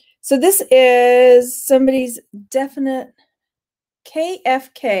 Yep. So this is somebody's definite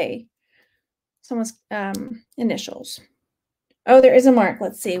KFK. Someone's initials. Oh, there is a mark.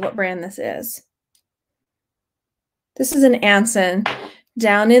 Let's see what brand this is. This is an Anson.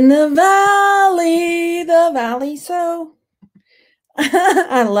 Down in the valley so.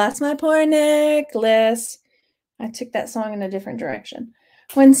 I lost my poor necklace. I took that song in a different direction.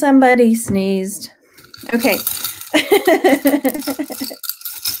 When somebody sneezed. Okay.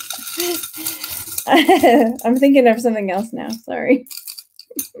 I'm thinking of something else now. Sorry.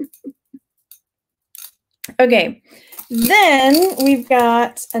 Okay. Then we've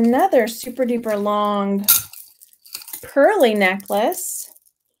got another super duper long pearly necklace.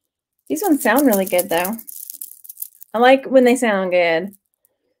 These ones sound really good though. I like when they sound good.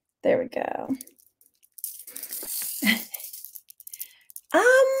 There we go.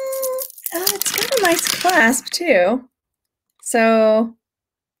 It's got a nice clasp too. So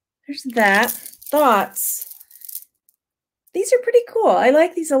there's that. Thoughts. These are pretty cool. I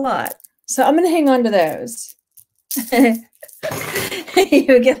like these a lot. So I'm going to hang on to those. You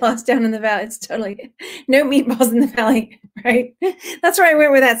would get lost down in the valley. It's totally no meatballs in the valley, right? That's where I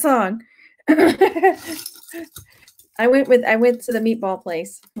went with that song. I went to the meatball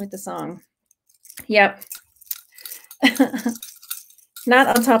place with the song. Yep.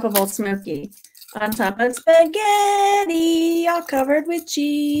 Not on top of Old Smoky. On top of spaghetti, all covered with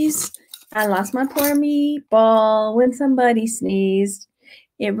cheese. I lost my poor meatball when somebody sneezed.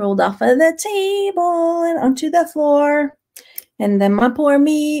 It rolled off of the table and onto the floor. And then my poor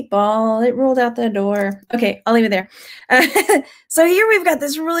meatball, it rolled out the door. Okay, I'll leave it there. So here we've got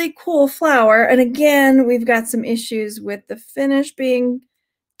this really cool flower. And again, we've got some issues with the finish being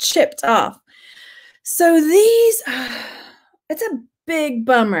chipped off. So these, it's a big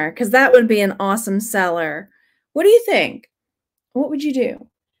bummer because that would be an awesome seller. What do you think? What would you do?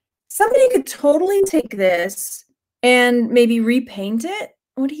 Somebody could totally take this and maybe repaint it.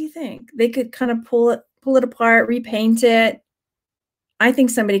 What do you think? They could kind of pull it apart, repaint it. I think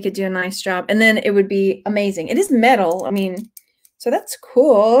somebody could do a nice job and then it would be amazing. It is metal. I mean, so that's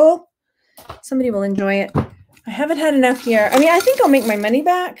cool. Somebody will enjoy it. I haven't had enough here. I mean, I think I'll make my money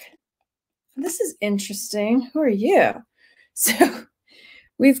back. This is interesting. Who are you? So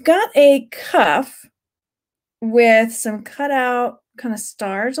we've got a cuff with some cutout kind of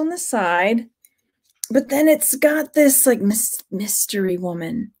stars on the side, but then it's got this like mystery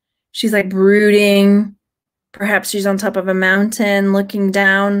woman. She's like brooding. Perhaps she's on top of a mountain looking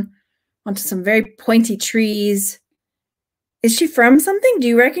down onto some very pointy trees. Is she from something? Do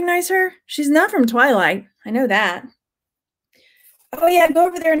you recognize her? She's not from Twilight. I know that. Oh yeah, go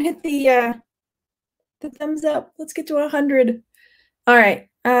over there and hit the thumbs up. Let's get to 100. All right.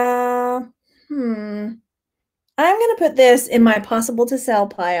 I'm gonna put this in my possible to sell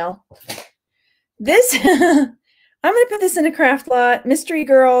pile. This I'm gonna put this in a craft lot. Mystery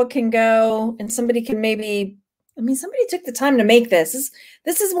girl can go, and somebody can maybe. I mean, somebody took the time to make this.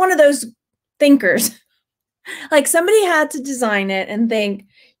 This is one of those thinkers. Like somebody had to design it and think,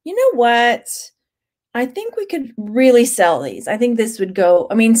 you know what? I think we could really sell these. I think this would go.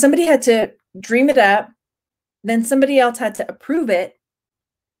 I mean, somebody had to dream it up. Then somebody else had to approve it.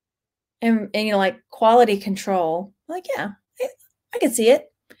 And you know, like quality control. Like, yeah, I can see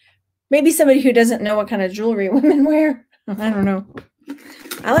it. Maybe somebody who doesn't know what kind of jewelry women wear. I don't know.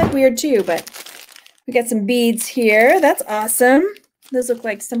 I like weird too, but we got some beads here. That's awesome. Those look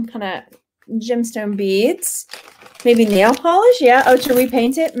like some kind of gemstone beads. Maybe nail polish. Yeah. Oh, to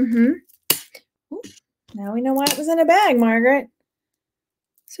repaint it. Ooh, now we know why it was in a bag, Margaret.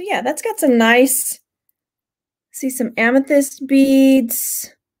 So yeah, that's got some nice, see some amethyst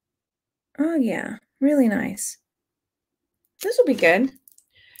beads. Oh yeah, really nice. This will be good.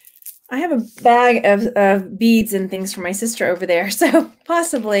 I have a bag of beads and things for my sister over there, so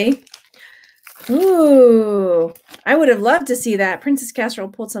possibly. Ooh, I would have loved to see that. Princess Casserole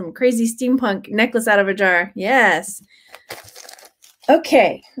pulled some crazy steampunk necklace out of a jar. Yes.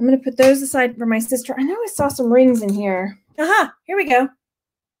 Okay, I'm going to put those aside for my sister. I know I saw some rings in here. Aha, here we go.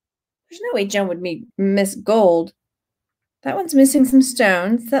 There's no way Joan would miss gold. That one's missing some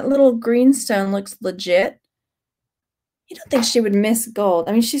stones. That little green stone looks legit. You don't think she would miss gold.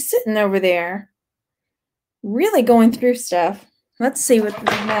 I mean, she's sitting over there really going through stuff. Let's see with the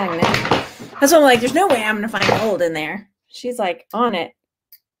magnet. That's what I'm like, there's no way I'm going to find gold in there. She's like on it.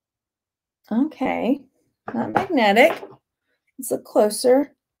 Okay, not magnetic. Let's look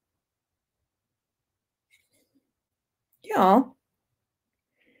closer. Y'all,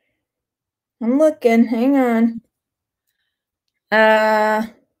 I'm looking. Hang on.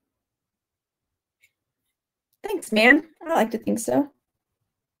 Thanks, man. I like to think so.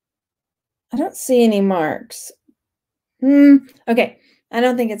 I don't see any marks. Okay. I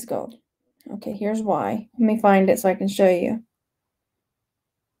don't think it's gold. Okay, here's why. Let me find it so I can show you.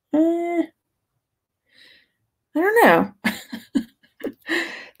 I don't know.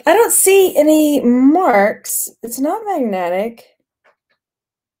 I don't see any marks. It's not magnetic.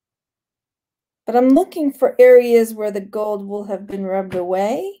 But I'm looking for areas where the gold will have been rubbed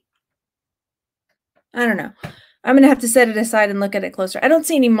away. I don't know. I'm going to have to set it aside and look at it closer. I don't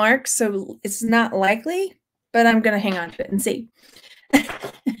see any marks, so it's not likely, but I'm going to hang on to it and see.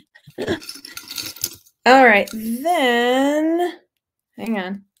 All right, then, hang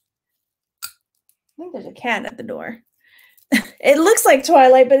on. I think there's a cat at the door. It looks like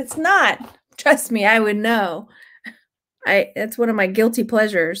Twilight, but it's not. Trust me, I would know. It's one of my guilty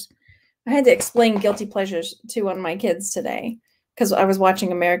pleasures. I had to explain guilty pleasures to one of my kids today because I was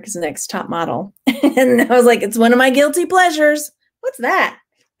watching America's Next Top Model. And I was like, it's one of my guilty pleasures. What's that?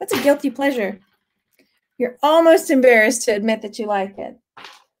 What's a guilty pleasure? You're almost embarrassed to admit that you like it,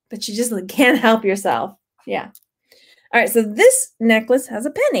 but you just can't help yourself. Yeah. All right, so this necklace has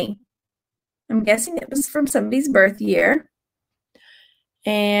a penny. I'm guessing it was from somebody's birth year.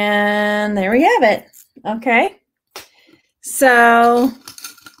 And there we have it. Okay. So,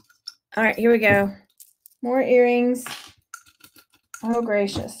 all right, here we go. More earrings. Oh,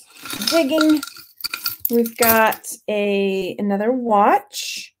 gracious. Digging. We've got another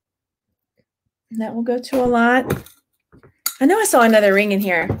watch. That will go to a lot. I know I saw another ring in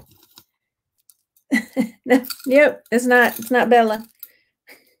here. Nope, it's not Bella.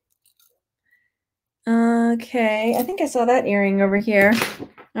 Okay, I think I saw that earring over here.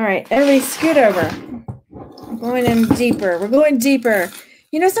 All right, everybody scoot over. We're going in deeper. We're going deeper.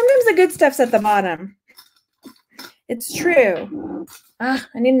 You know, sometimes the good stuff's at the bottom. It's true. I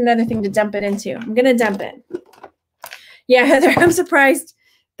need another thing to dump it into. I'm going to dump it. Yeah, Heather, I'm surprised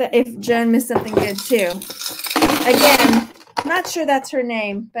that if Joan missed something good too. Again, I'm not sure that's her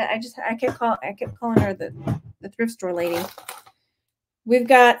name, but I kept calling her the thrift store lady. We've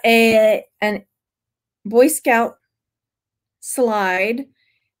got an Boy Scout slide.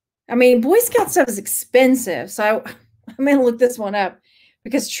 I mean, Boy Scout stuff is expensive, so I'm going to look this one up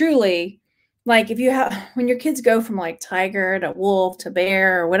because truly, like if you have, when your kids go from like tiger to wolf to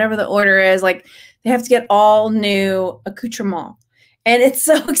bear or whatever the order is, like they have to get all new accoutrement. And it's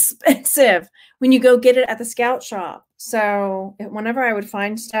so expensive when you go get it at the Scout shop. So whenever I would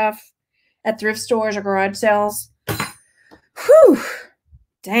find stuff at thrift stores or garage sales, whew,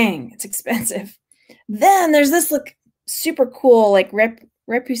 dang, it's expensive. Then there's this look super cool, like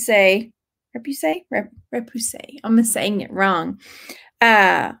repousse. I'm saying it wrong.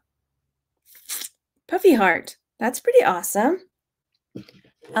 Puffy heart. That's pretty awesome.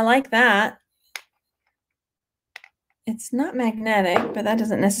 I like that. It's not magnetic, but that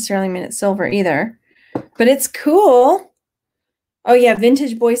doesn't necessarily mean it's silver either. But it's cool. Oh yeah,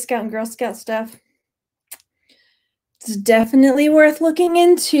 vintage Boy Scout and Girl Scout stuff. It's definitely worth looking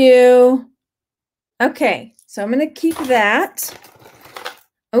into. Okay, so I'm going to keep that.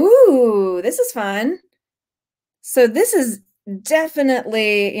 Ooh, this is fun. So this is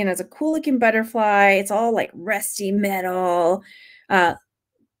definitely, you know, it's a cool looking butterfly. It's all like rusty metal,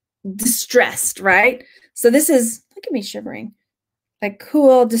 distressed, right? So this is, look at me shivering, like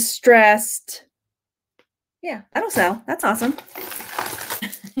cool, distressed. Yeah, that'll sell. That's awesome.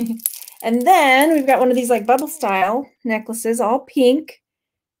 And then we've got one of these like bubble style necklaces, all pink.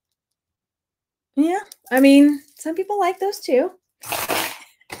 Yeah, I mean, some people like those too.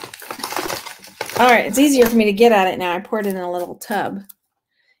 All right, it's easier for me to get at it now. I poured it in a little tub.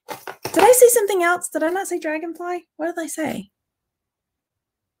 Did I say something else? Did I not say dragonfly? What did I say?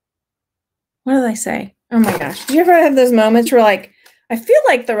 What did I say? Oh my gosh. Do you ever have those moments where like, I feel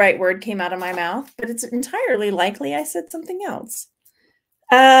like the right word came out of my mouth, but it's entirely likely I said something else.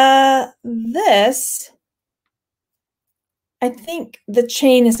 This, I think the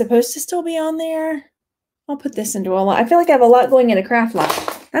chain is supposed to still be on there. I'll put this into a lot. I feel like I have a lot going in a craft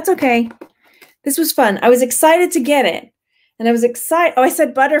lot. That's okay. This was fun. I was excited to get it. And I was excited. Oh, I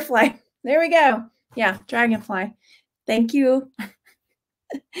said butterfly. There we go. Yeah, dragonfly. Thank you.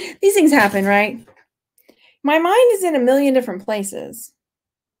 These things happen, right? My mind is in a million different places.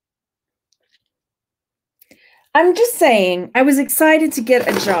 I'm just saying, I was excited to get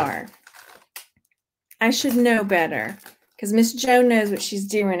a jar. I should know better because Miss Jo knows what she's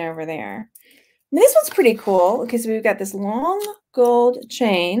doing over there. And this one's pretty cool. Okay, so we've got this long gold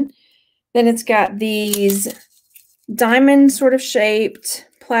chain. Then it's got these diamond sort of shaped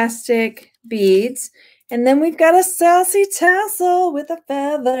plastic beads. And then we've got a sassy tassel with a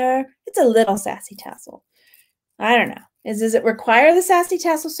feather. It's a little sassy tassel. I don't know. Does it require the sassy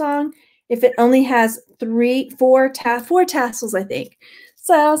tassel song if it only has four tassels, I think.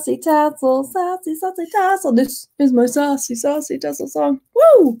 Sassy tassel, sassy, sassy tassel. This is my sassy, sassy tassel song.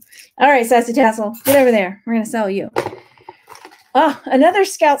 Woo! All right, sassy tassel, get over there. We're going to sell you. Oh, another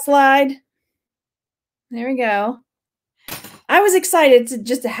scout slide. There we go. I was excited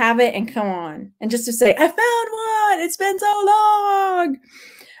to have it and come on and just to say, I found one. It's been so long.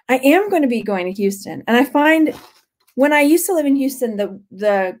 I am going to be going to Houston. And I find when I used to live in Houston,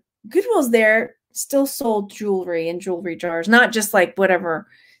 the Goodwills there still sold jewelry in jewelry jars, not just like whatever.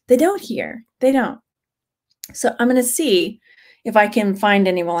 They don't here. They don't. So I'm going to see if I can find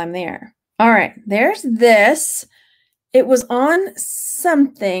any while I'm there. All right, there's this. It was on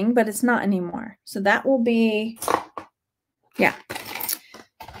something, but it's not anymore. So that will be, yeah.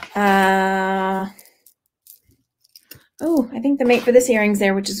 Oh, I think the mate for this earring's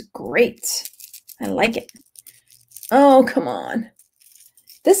there, which is great. I like it. Oh, come on.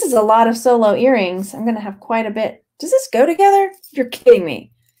 This is a lot of solo earrings. I'm going to have quite a bit. Does this go together? You're kidding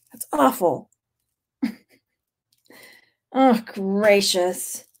me. That's awful. Oh,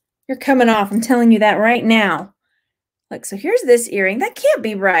 gracious. You're coming off. I'm telling you that right now. Look, so here's this earring. That can't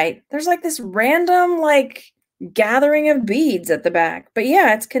be right. There's like this random, like, gathering of beads at the back. But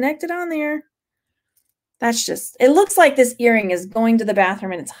yeah, it's connected on there. That's just, it looks like this earring is going to the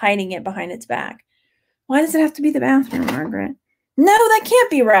bathroom and it's hiding it behind its back. Why does it have to be the bathroom, Margaret? No, that can't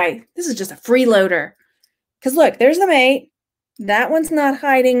be right. This is just a freeloader. Because look, there's the mate. That one's not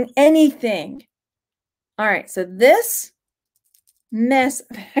hiding anything. All right, so this mess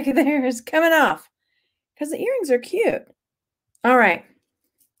back there is coming off. Because the earrings are cute. All right.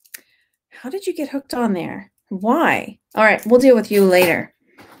 How did you get hooked on there? Why? All right, we'll deal with you later.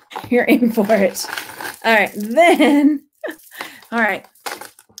 You're in for it. All right, then. All right.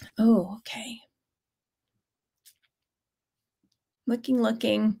 Oh, okay.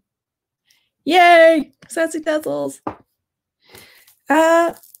 Looking. Yay! Sassy tassels.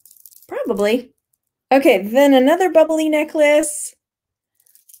 Probably. Okay, then another bubbly necklace.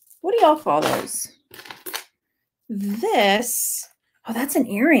 What do y'all call those? This. Oh, that's an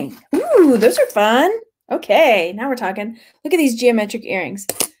earring. Ooh, those are fun. Okay, now we're talking. Look at these geometric earrings.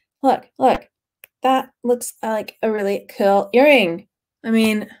 Look. That looks like a really cool earring. I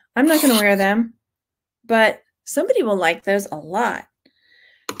mean, I'm not going to wear them, but somebody will like those a lot.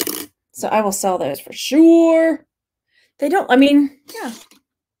 So I will sell those for sure. They don't, I mean, yeah.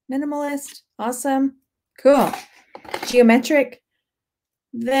 Minimalist. Awesome. Cool. Geometric.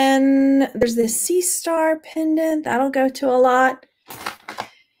 Then there's this Sea Star pendant. That'll go to a lot.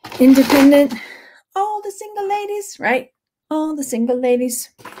 Independent. All the single ladies, right? All the single ladies.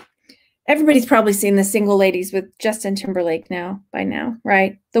 Everybody's probably seen the single ladies with Justin Timberlake by now,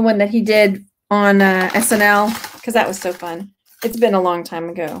 right? The one that he did on SNL, because that was so fun. It's been a long time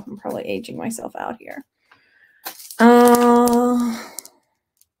ago. I'm probably aging myself out here.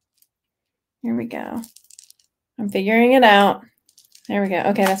 Here we go. I'm figuring it out. There we go.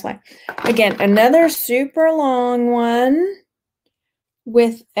 Okay, that's why. Again, another super long one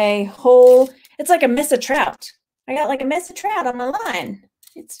with a whole, it's like a mess of trout. I got like a mess of trout on the line.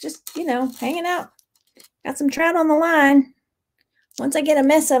 It's just, you know, hanging out. Got some trout on the line. Once I get a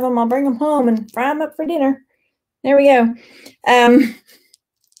mess of them, I'll bring them home and fry them up for dinner. There we go. I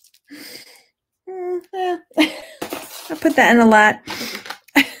put that in a lot.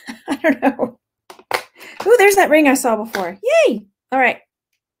 I don't know. Ooh, there's that ring I saw before. Yay! All right.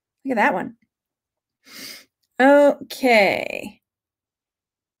 Look at that one. Okay.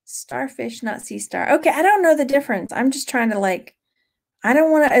 Starfish, not sea star. Okay, I don't know the difference. I'm just trying to like, I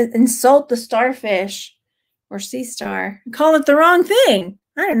don't want to insult the starfish or sea star. Call it the wrong thing.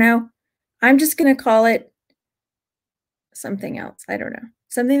 I don't know. I'm just going to call it something else. I don't know.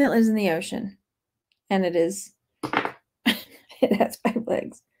 Something that lives in the ocean. And it is, it has 5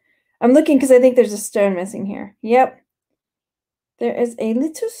 legs. I'm looking because I think there's a stone missing here. Yep. There is a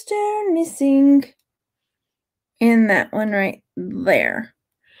little stone missing in that one right there.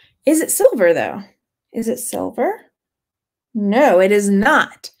 Is it silver though? Is it silver? No, it is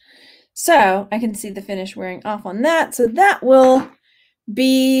not. So I can see the finish wearing off on that. So that will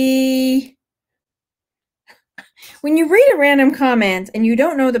be, when you read a random comment and you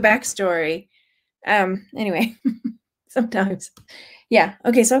don't know the backstory, anyway, sometimes. Yeah,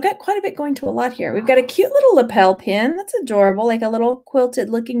 okay, so I've got quite a bit going to a lot here. We've got a cute little lapel pin. That's adorable, like a little quilted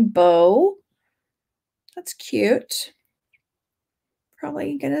looking bow. That's cute.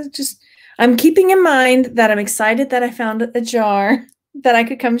 Probably gonna just, I'm keeping in mind that I'm excited that I found a jar that I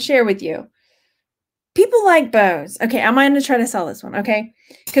could come share with you. People like bows. Okay, I'm going to try to sell this one, okay?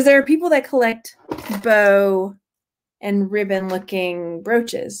 Because there are people that collect bow and ribbon looking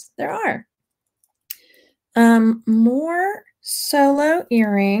brooches. There are. More solo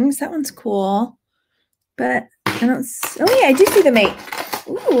earrings. That one's cool. But I don't, oh yeah, I do see the mate.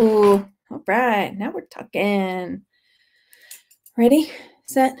 Ooh, all right. Now we're talking. Ready,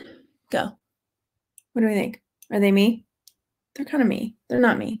 set, go. What do we think? Are they me? They're kind of me. They're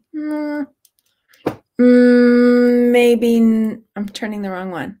not me. Maybe I'm turning the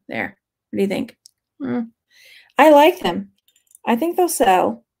wrong one. There. What do you think? I like them. I think they'll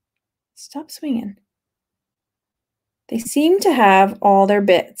sell. Stop swinging. They seem to have all their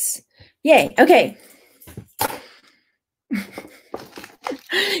bits. Yay. Okay.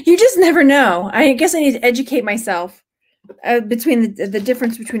 You just never know. I guess I need to educate myself between the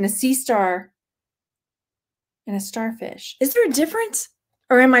difference between a sea star and a starfish. Is there a difference?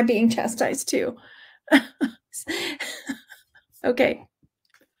 Or am I being chastised too? Okay.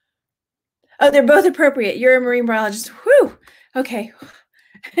 Oh, they're both appropriate. You're a marine biologist. Whew. Okay.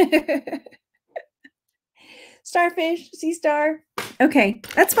 Starfish, sea star. Okay,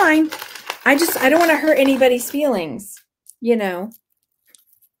 that's fine. I don't want to hurt anybody's feelings, you know.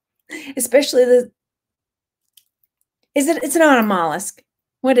 Especially it's not a mollusk.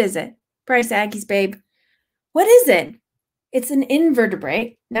 What is it? Bryce Aggie's babe. What is it? It's an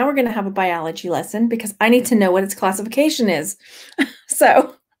invertebrate. Now we're going to have a biology lesson because I need to know what its classification is.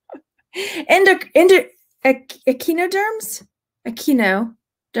 So, echinoderms?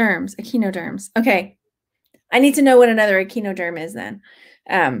 Echinoderms. Okay. I need to know what another echinoderm is then,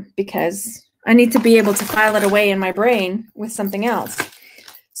 because I need to be able to file it away in my brain with something else.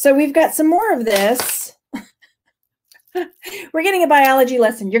 So we've got some more of this. We're getting a biology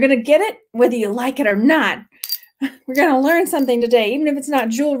lesson. You're going to get it whether you like it or not. We're going to learn something today, even if it's not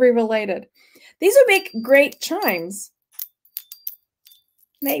jewelry related. These would make great chimes.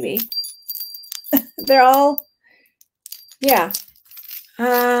 Maybe. They're all, yeah.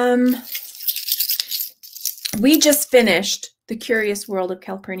 We just finished The Curious World of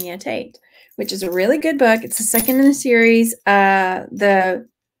Calpurnia Tate, which is a really good book. It's the second in the series. What's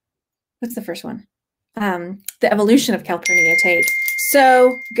the first one? The Evolution of Calpurnia Tate.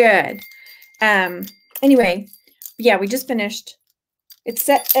 So good. Anyway, yeah, we just finished. It's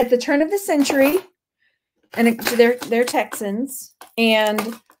set at the turn of the century, and they're Texans,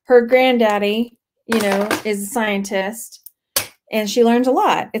 and her granddaddy, you know, is a scientist, and she learns a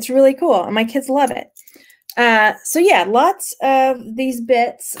lot. It's really cool, and my kids love it. So yeah, lots of these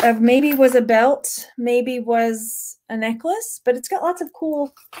bits of maybe was a belt, maybe was a necklace, but it's got lots of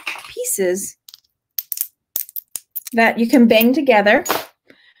cool pieces that you can bang together.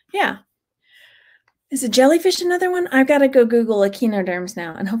 Yeah. Is a jellyfish another one? I've got to go Google echinoderms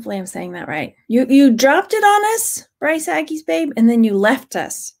now, and hopefully I'm saying that right. You dropped it on us, Bryce Aggie's babe, and then you left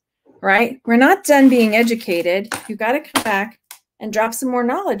us, right? We're not done being educated. You got to come back and drop some more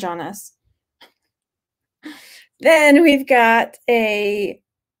knowledge on us. Then we've got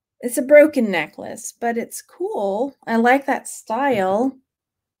it's a broken necklace, but it's cool. I like that style.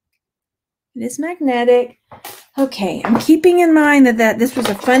 It is magnetic. Okay, I'm keeping in mind that this was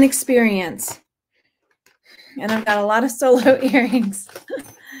a fun experience. And I've got a lot of solo earrings.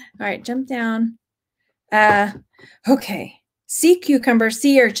 All right, jump down. Okay, sea cucumber,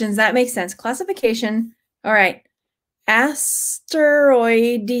 sea urchins, that makes sense. Classification, all right. Asteroidea.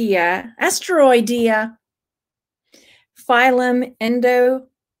 Phylum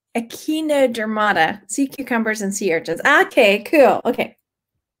Echinodermata, sea cucumbers and sea urchins. Okay, cool. Okay.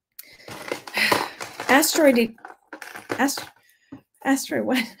 Asteroidea.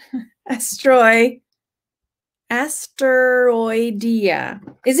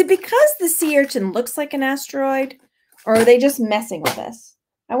 Is it because the sea urchin looks like an asteroid, or are they just messing with us?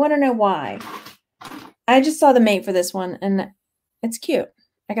 I want to know why. I just saw the mate for this one, and it's cute.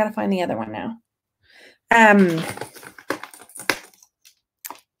 I got to find the other one now.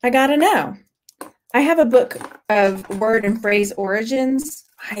 I got to know. I have a book of word and phrase origins.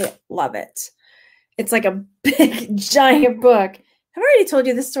 I love it. It's like a big, giant book. I've already told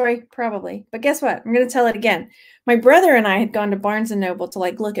you this story, probably. But guess what? I'm going to tell it again. My brother and I had gone to Barnes & Noble to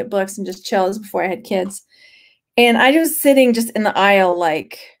like look at books and just chill. This was before I had kids. And I was sitting just in the aisle,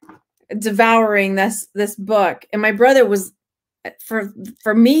 like devouring this book. And my brother was, for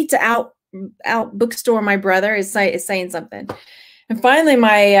me to out bookstore my brother is saying something. And finally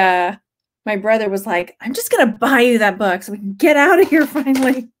my brother was like, I'm just going to buy you that book so we can get out of here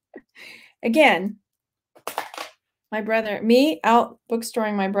finally. Again, my brother, me out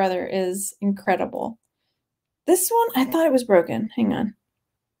bookstoring my brother is incredible. This one, I thought it was broken. Hang on.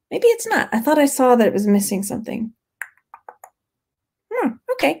 Maybe it's not. I thought I saw that it was missing something.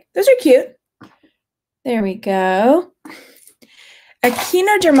 Okay, those are cute. There we go.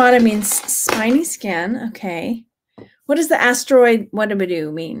 Echinodermata means spiny skin. Okay. What does the asteroid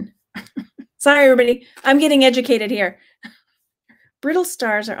what-do-we-do mean? Sorry, everybody. I'm getting educated here. Brittle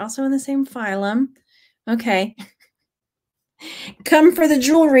stars are also in the same phylum. Okay. Come for the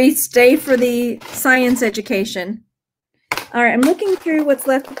jewelry, stay for the science education. All right, I'm looking through what's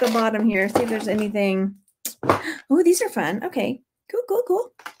left at the bottom here. See if there's anything. Oh, these are fun. Okay, cool, cool,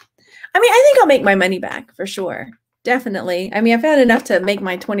 cool. I mean, I think I'll make my money back for sure. Definitely. I mean, I've had enough to make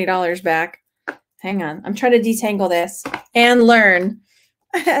my $20 back. Hang on. I'm trying to detangle this and learn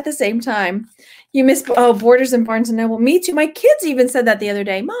at the same time. You miss, oh, Borders and Barnes & Noble. Me too. My kids even said that the other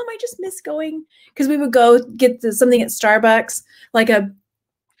day. Mom, I just miss going. Because we would go get something at Starbucks, like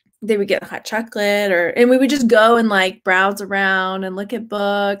they would get hot chocolate, and we would just go and like browse around and look at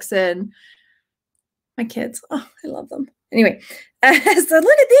books. And my kids, oh, I love them. Anyway, so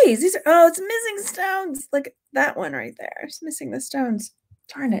look at these. These are, oh, it's missing stones. Look at that one right there. It's missing the stones.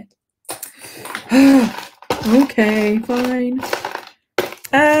 Darn it. Okay, fine.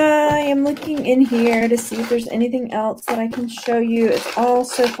 I am looking in here to see if there's anything else that I can show you. It's all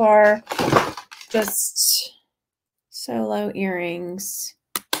so far just solo earrings.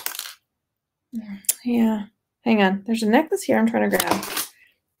 Yeah. Hang on. There's a necklace here I'm trying to grab.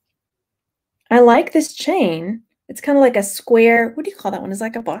 I like this chain. It's kind of like a square. What do you call that one? It's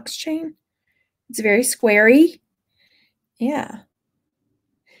like a box chain. It's very squarey. Yeah.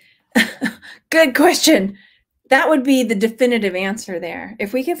 Good question. That would be the definitive answer there.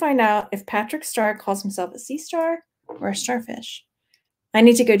 If we can find out if Patrick Star calls himself a sea star or a starfish. I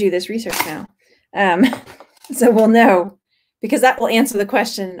need to go do this research now. So we'll know, because that will answer the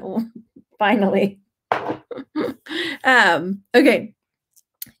question finally. Okay.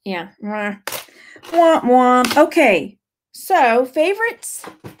 Yeah. Womp womp. Okay. So favorites.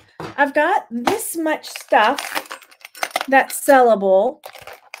 I've got this much stuff that's sellable.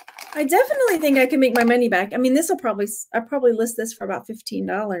 I definitely think I can make my money back. I mean, I'll probably list this for about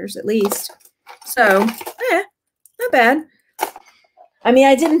 $15 at least. So, not bad. I mean,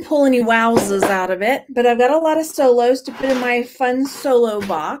 I didn't pull any wowzers out of it, but I've got a lot of solos to put in my fun solo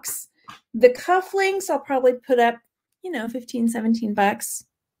box. The cufflinks, I'll probably put up, you know, 15, 17 bucks,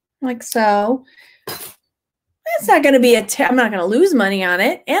 like so. It's not going to be I'm not going to lose money on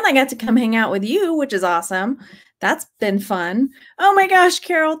it. And I got to come hang out with you, which is awesome. That's been fun. Oh my gosh,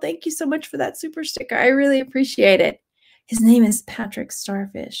 Carol, thank you so much for that super sticker. I really appreciate it. His name is Patrick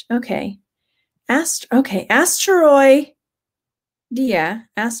Starfish. Okay. Okay. Asteroid. Yeah.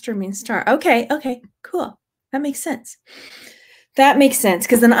 Aster means star. Okay. Okay. Cool. That makes sense. That makes sense.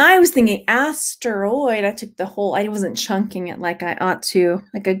 Because then I was thinking asteroid. I took the whole, I wasn't chunking it like I ought to.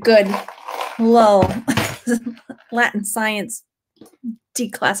 Like a good little Latin science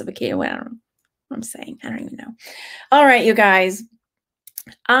declassification. Well, I don't know what I'm saying. I don't even know. All right, you guys.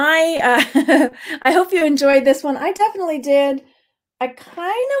 I hope you enjoyed this one. I definitely did. I kind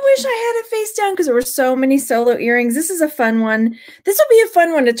of wish I had it face down because there were so many solo earrings. This is a fun one. This will be a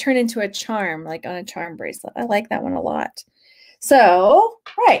fun one to turn into a charm, like on a charm bracelet. I like that one a lot. So,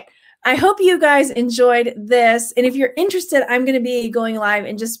 right. I hope you guys enjoyed this. And if you're interested, I'm going to be going live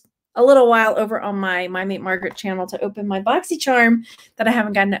in just a little while over on my Mate Margaret channel to open my boxy charm that I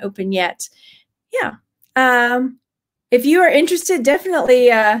haven't gotten to open yet. Yeah. If you are interested,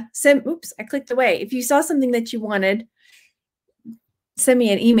 definitely send, oops, I clicked away. If you saw something that you wanted, send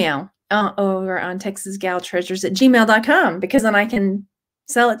me an email over on texasgaltreasures@gmail.com, because then I can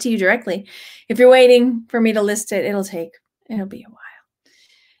sell it to you directly. If you're waiting for me to list it, it'll be a while.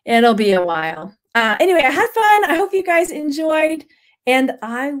 It'll be a while. Anyway, I had fun. I hope you guys enjoyed, and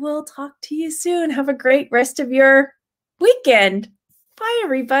I will talk to you soon. Have a great rest of your weekend. Bye,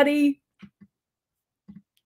 everybody.